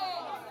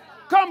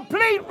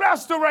 complete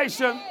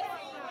restoration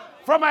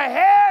from a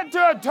head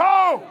to a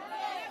toe.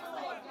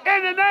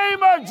 In the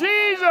name of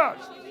Jesus.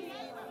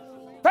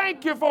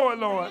 Thank you for it,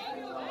 Lord.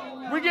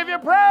 We give you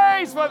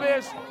praise for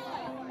this.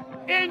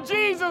 In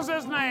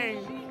Jesus'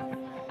 name.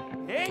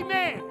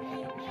 Amen.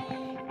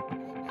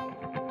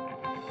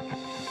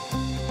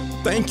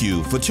 Thank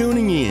you for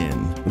tuning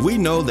in. We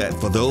know that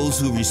for those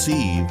who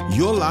receive,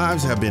 your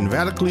lives have been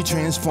radically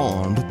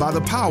transformed by the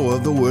power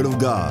of the Word of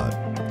God.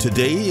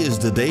 Today is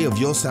the day of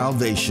your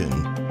salvation.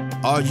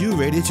 Are you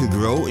ready to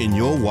grow in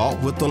your walk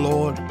with the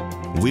Lord?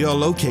 We are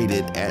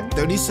located at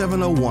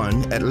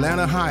 3701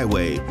 Atlanta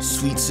Highway,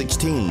 Suite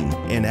 16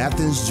 in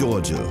Athens,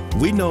 Georgia.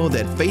 We know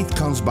that faith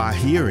comes by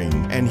hearing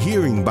and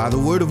hearing by the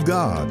Word of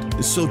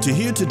God. So to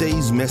hear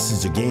today's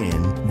message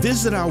again,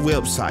 visit our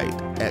website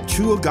at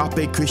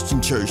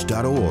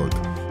trueagapechristianchurch.org.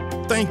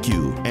 Thank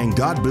you and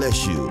God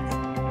bless you.